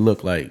points they may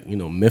look like, you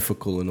know,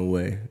 mythical in a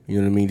way. You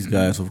know what I mean? These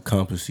guys have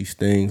accomplished these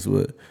things,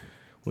 but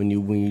when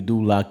you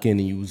do lock in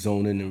and you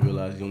zone in and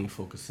realize you're only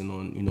focusing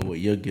on, you know, what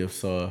your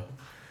gifts are,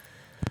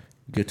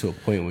 you get to a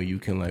point where you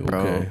can like, bro,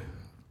 okay,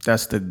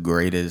 that's the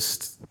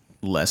greatest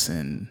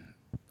lesson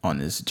on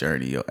this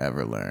journey you'll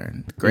ever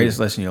learn. The greatest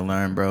lesson you'll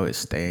learn, bro, is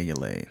stay in your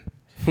lane.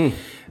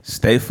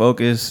 Stay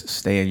focused,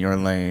 stay in your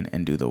lane,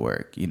 and do the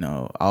work. You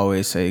know, I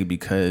always say,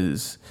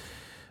 because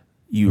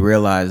you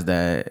realize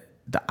that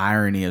the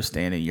irony of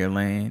staying in your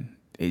lane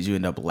is you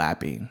end up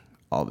lapping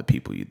all the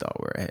people you thought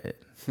were ahead.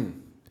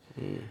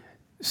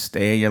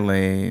 Stay in your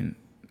lane,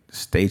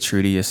 stay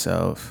true to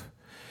yourself.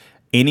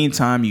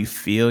 Anytime you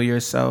feel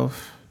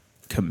yourself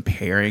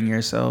comparing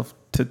yourself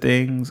to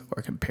things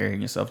or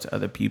comparing yourself to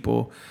other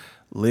people,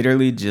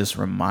 literally just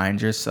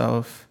remind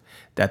yourself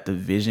that the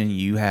vision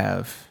you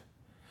have,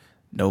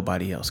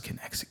 nobody else can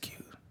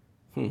execute.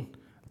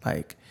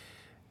 Like,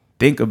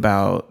 think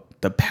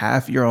about the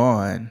path you're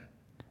on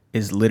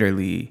is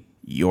literally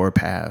your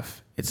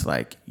path. It's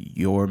like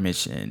your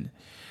mission,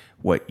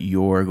 what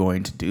you're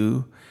going to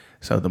do.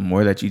 So the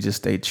more that you just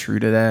stay true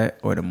to that,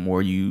 or the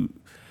more you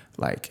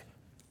like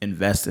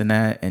invest in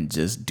that and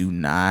just do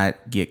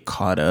not get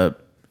caught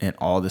up in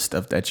all the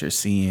stuff that you're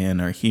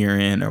seeing or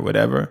hearing or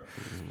whatever.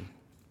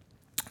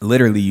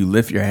 Literally, you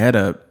lift your head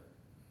up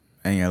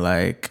and you're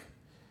like,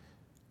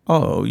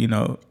 oh, you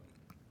know,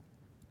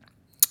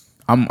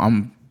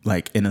 I'm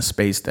like in a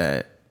space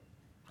that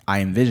I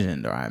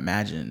envisioned or I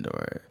imagined,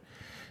 or,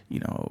 you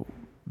know,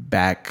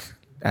 back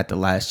at the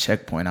last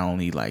checkpoint, I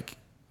only like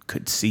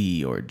could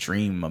see or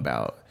dream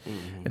about.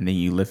 And then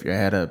you lift your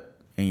head up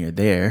and you're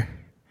there.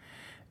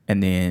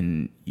 And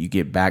then you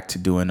get back to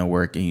doing the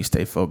work and you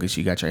stay focused.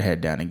 You got your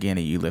head down again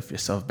and you lift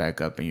yourself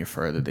back up and you're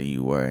further than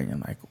you were. And you're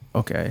like,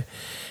 okay.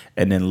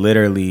 And then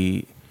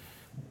literally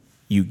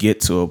you get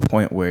to a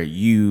point where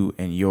you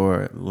and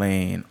your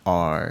lane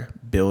are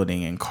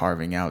building and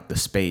carving out the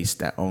space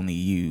that only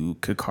you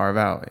could carve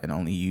out and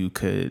only you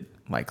could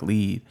like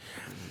lead.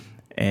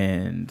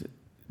 And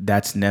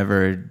that's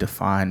never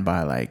defined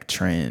by like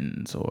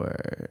trends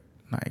or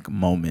like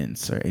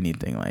moments or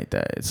anything like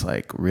that. It's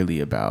like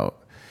really about,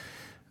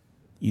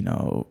 you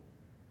know,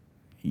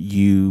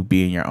 you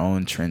being your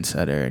own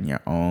trendsetter and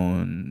your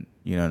own,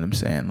 you know what I'm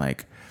saying,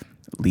 like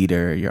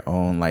leader, your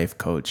own life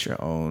coach,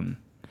 your own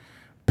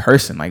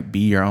person, like be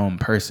your own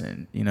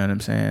person. You know what I'm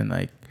saying?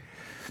 Like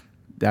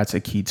that's a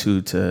key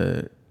too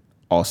to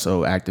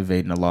also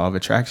activating the law of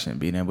attraction,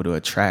 being able to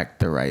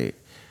attract the right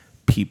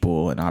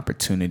people and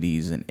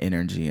opportunities and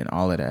energy and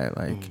all of that.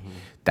 Like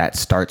that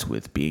starts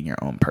with being your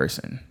own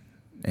person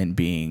and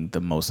being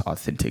the most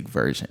authentic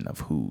version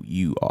of who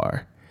you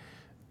are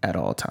at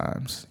all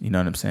times. You know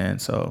what I'm saying?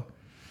 So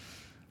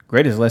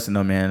greatest lesson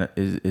though, man,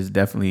 is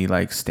definitely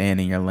like staying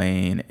in your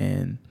lane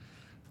and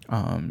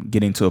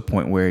getting to a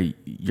point where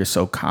you're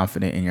so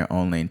confident in your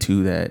own lane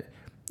too that,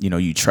 you know,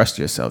 you trust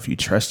yourself, you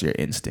trust your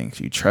instincts,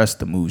 you trust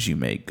the moves you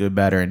make, good,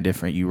 bad, or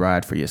indifferent. You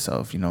ride for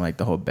yourself, you know, like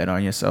the whole bet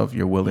on yourself.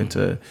 You're willing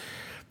to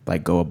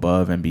like go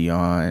above and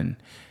beyond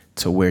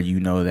to where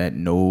you know that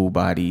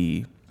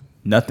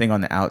nothing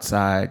on the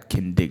outside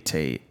can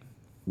dictate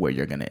where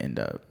you're going to end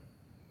up.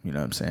 You know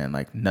what I'm saying?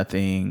 Like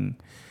nothing,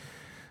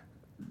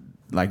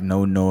 like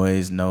no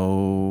noise,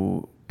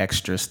 no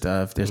extra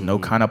stuff. There's no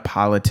kind of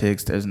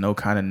politics. There's no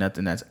kind of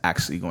nothing that's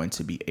actually going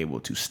to be able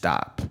to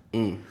stop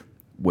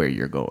where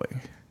you're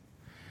going.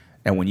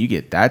 And when you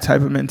get that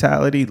type of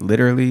mentality,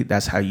 literally,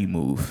 that's how you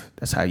move.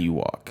 That's how you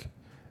walk.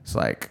 It's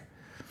like,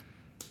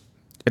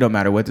 it don't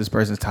matter what this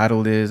person's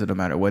title is. It don't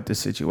matter what this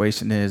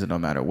situation is. It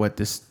don't matter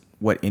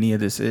what any of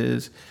this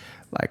is.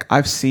 Like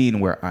I've seen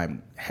where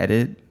I'm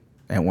headed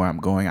and where I'm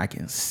going. I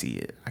can see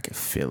it. I can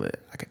feel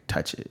it. I can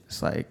touch it.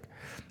 It's like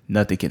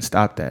nothing can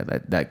stop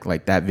that.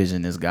 That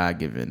vision is God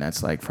given.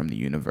 That's like from the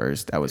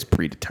universe. That was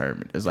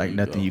predetermined. There's like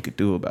nothing you could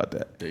do about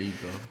that. There you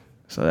go.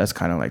 So that's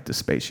kind of like the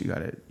space you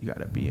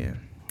gotta be in.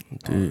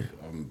 Dude.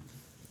 I'm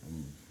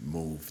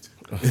moved.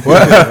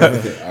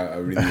 I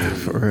really am.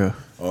 For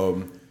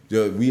real.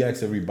 We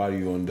ask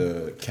everybody on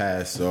the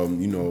cast,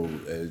 you know,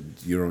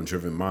 your own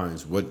driven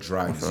minds, what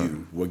drives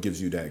you? What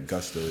gives you that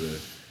gusto to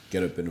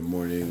get up in the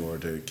morning or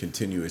to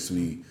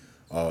continuously,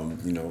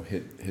 you know,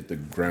 hit the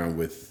ground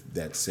with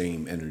that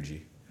same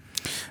energy?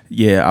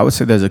 Yeah, I would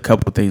say there's a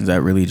couple things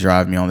that really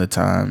drive me all the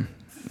time.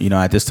 You know,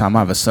 at this time I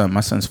have a son.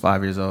 My son's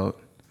 5 years old.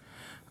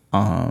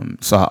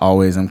 So I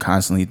always am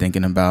constantly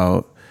thinking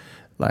about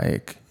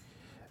like,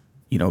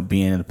 you know,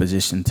 being in a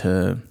position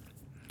to,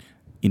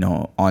 you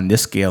know, on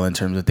this scale in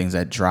terms of things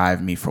that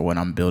drive me for what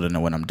I'm building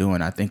and what I'm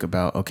doing. I think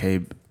about,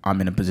 okay, I'm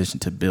in a position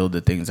to build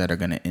the things that are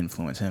going to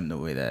influence him the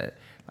way that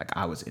like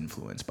I was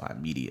influenced by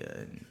media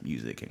and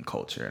music and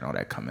culture and all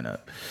that coming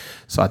up.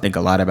 So I think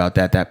a lot about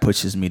that. That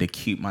pushes me to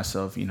keep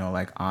myself, you know,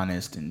 like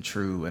honest and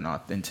true and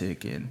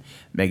authentic and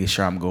making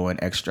sure I'm going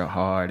extra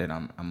hard and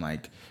I'm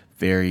like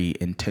very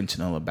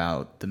intentional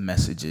about the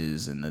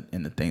messages and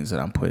the things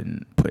that I'm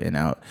putting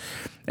out.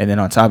 And then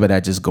on top of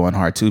that, just going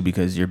hard too,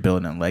 because you're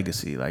building a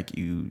legacy. Like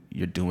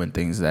you're doing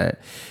things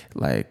that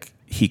like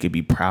he could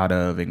be proud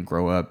of and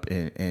grow up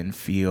and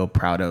feel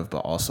proud of, but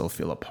also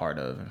feel a part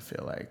of and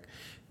feel like,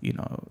 you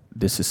know,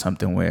 this is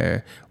something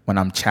where when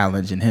I'm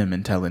challenging him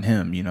and telling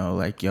him, you know,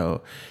 like,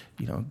 yo,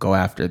 you know, go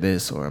after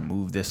this or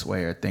move this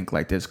way or think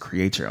like this,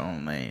 create your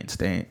own lane,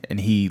 stay. And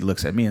he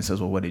looks at me and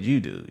says, well, what did you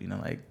do? You know,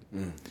 like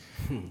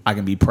I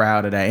can be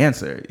proud of that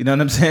answer. You know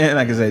what I'm saying?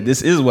 Like I say,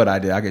 this is what I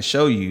did. I can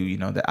show you, you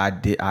know, that I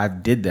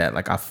did that.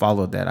 Like I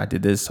followed that. I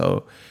did this.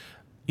 So,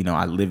 you know,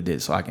 I lived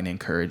it. So I can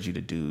encourage you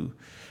to do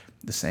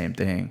the same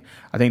thing.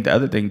 I think the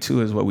other thing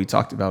too is what we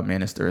talked about,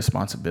 man, is the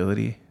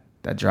responsibility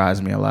that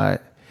drives me a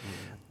lot.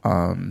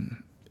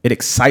 It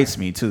excites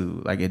me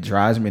too. Like it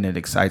drives me and it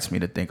excites me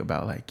to think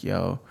about like,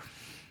 yo,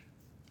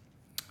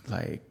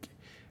 like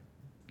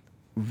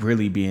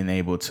really being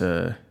able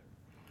to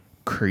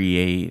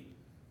create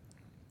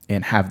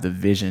and have the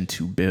vision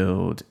to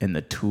build and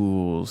the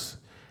tools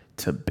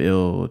to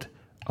build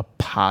a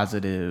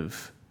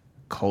positive,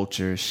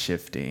 culture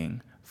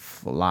shifting,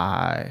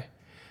 fly,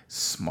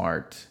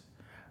 smart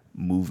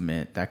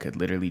movement that could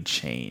literally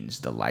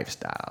change the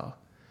lifestyle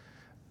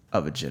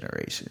of a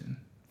generation.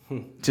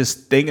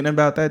 Just thinking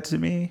about that to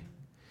me,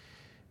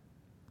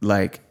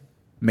 like,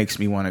 makes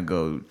me want to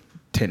go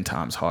 10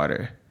 times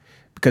harder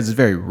because it's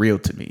very real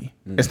to me.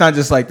 It's not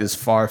just like this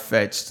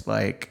far-fetched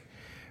like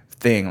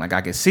thing. Like I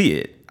can see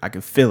it, I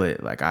can feel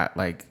it.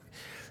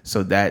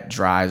 So that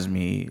drives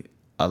me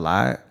a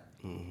lot.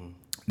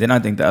 Then I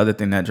think the other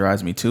thing that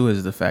drives me too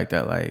is the fact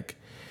that like,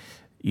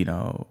 you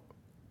know,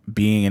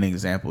 being an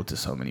example to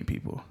so many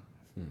people,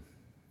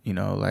 you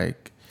know,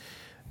 like,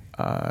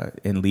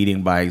 and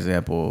leading by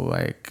example,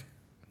 like,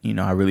 you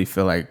know, I really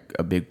feel like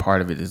a big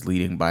part of it is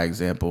leading by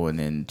example and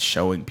then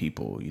showing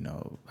people, you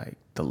know, like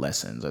the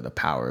lessons or the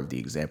power of the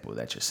example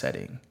that you're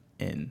setting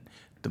in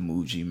the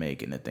moves you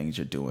make and the things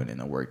you're doing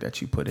and the work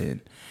that you put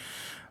in.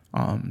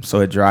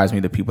 So it drives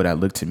me to people that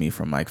look to me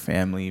from like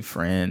family,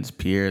 friends,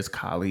 peers,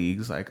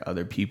 colleagues, like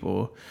other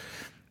people.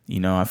 You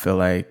know, I feel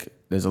like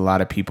there's a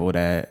lot of people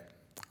that,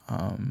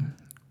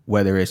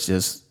 whether it's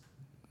just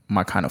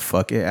my kind of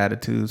fuck it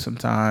attitude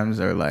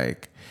sometimes or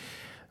like,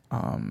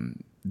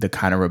 the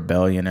kind of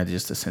rebellion or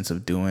just a sense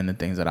of doing the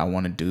things that I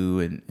want to do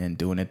and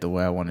doing it the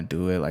way I want to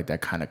do it, like that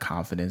kind of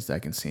confidence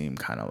that can seem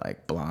kind of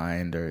like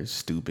blind or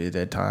stupid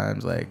at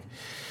times, like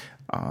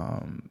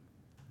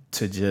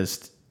to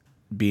just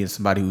being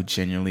somebody who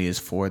genuinely is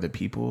for the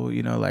people,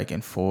 you know, like,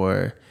 and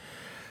for,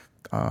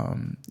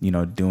 you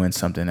know, doing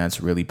something that's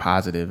really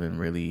positive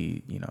and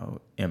really, you know,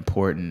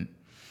 important.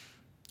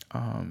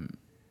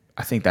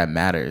 I think that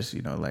matters,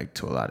 you know, like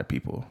to a lot of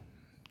people,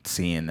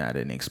 seeing that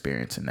and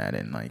experiencing that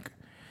and like,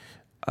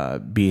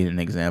 being an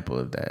example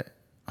of that.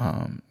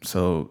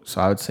 So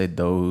I would say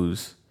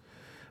those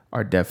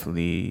are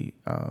definitely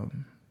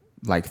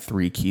like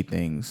three key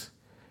things,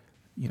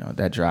 you know,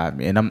 that drive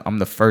me. And I'm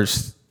the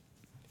first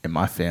in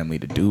my family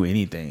to do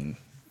anything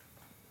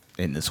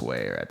in this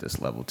way or at this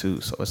level too.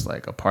 So it's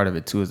like a part of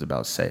it too is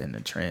about setting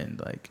the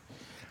trend, like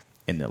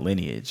in the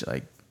lineage,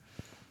 like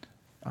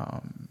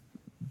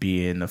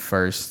being the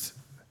first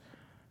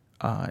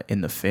in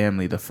the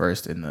family, the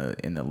first in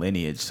the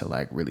lineage to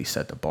like really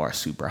set the bar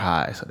super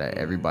high so that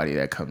everybody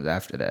that comes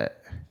after that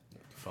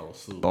Follow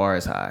suit. bar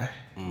is high.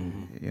 You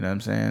know what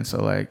I'm saying?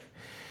 So like,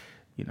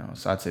 you know,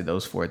 so I'd say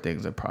those four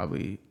things are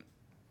probably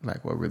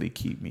like what really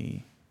keep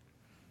me,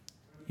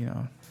 you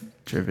know,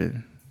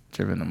 driven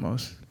the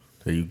most.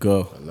 There you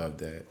go. I love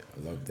that.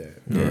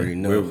 You already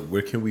know.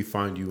 Where can we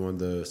find you on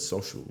the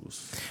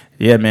socials?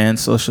 Yeah, man.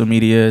 Social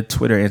media,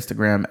 Twitter,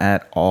 Instagram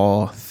at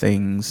All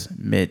Things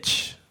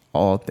Mitch.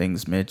 All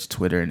Things Mitch,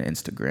 Twitter and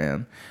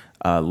Instagram.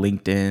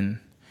 LinkedIn. You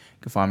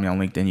can find me on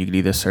LinkedIn. You can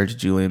either search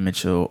Julian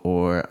Mitchell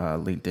or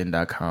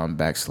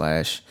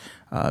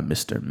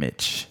linkedin.com/Mr.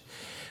 Mitch.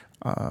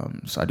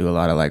 So I do a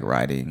lot of like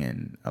writing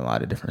and a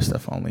lot of different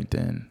stuff on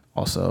LinkedIn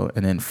also.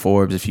 And then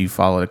Forbes, if you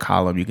follow the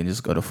column, you can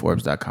just go to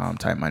Forbes.com,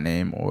 type my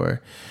name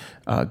or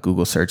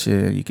Google search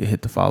it. And you can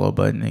hit the follow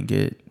button and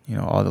get, you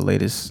know, all the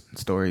latest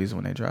stories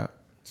when they drop.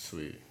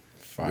 Sweet.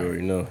 You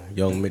already know.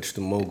 Young Mitch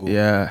the Mogul.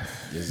 Yeah.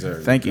 Yes,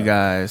 sir. Thank you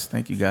guys.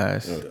 Thank you. I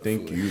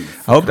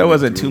hope that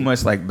wasn't too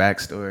much like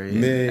backstory,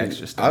 Man,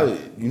 extra stuff.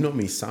 you know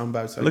me, sound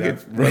bites. Look at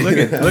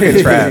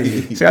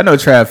Trav. See, I know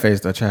Trav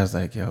face though. Trav's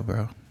like, yo,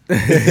 bro.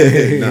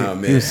 Nah,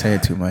 man. He was saying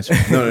too much.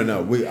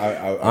 No.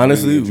 I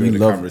Honestly, really enjoyed we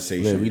the love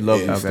conversation. Man, we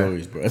love And these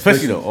stories, bro.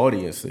 Especially the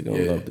audience. They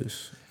gonna love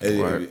this.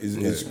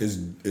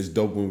 It's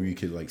dope when we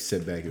could like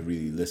sit back and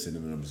really listen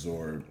and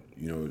absorb,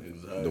 you know,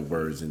 the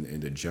words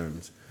and the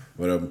gems.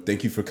 But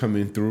thank you for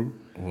coming through.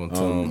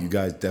 You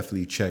guys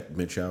definitely check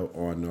Mitch out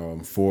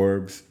on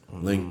Forbes,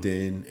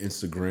 LinkedIn,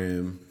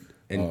 Instagram,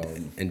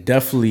 and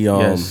definitely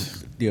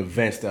Yes. the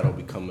events that'll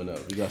be coming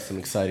up. We got some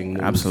exciting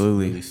news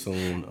Absolutely. really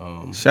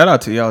soon. Shout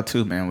out to y'all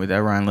too, man. With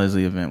that Ryan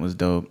Leslie event was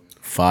dope.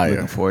 Fire.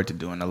 Looking forward to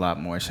doing a lot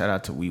more. Shout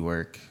out to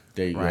WeWork.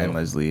 There you Ryan go.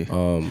 Leslie.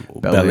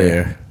 Bel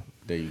Air.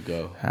 There you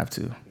go. Have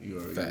to. You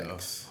already know.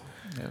 Facts.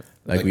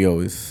 Like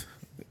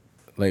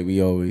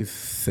we always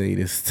say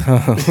this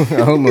time.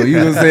 I don't know. You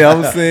gonna say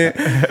I'm saying?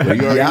 But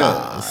you already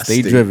know.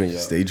 Stay driven, y'all.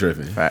 Stay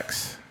driven.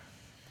 Facts.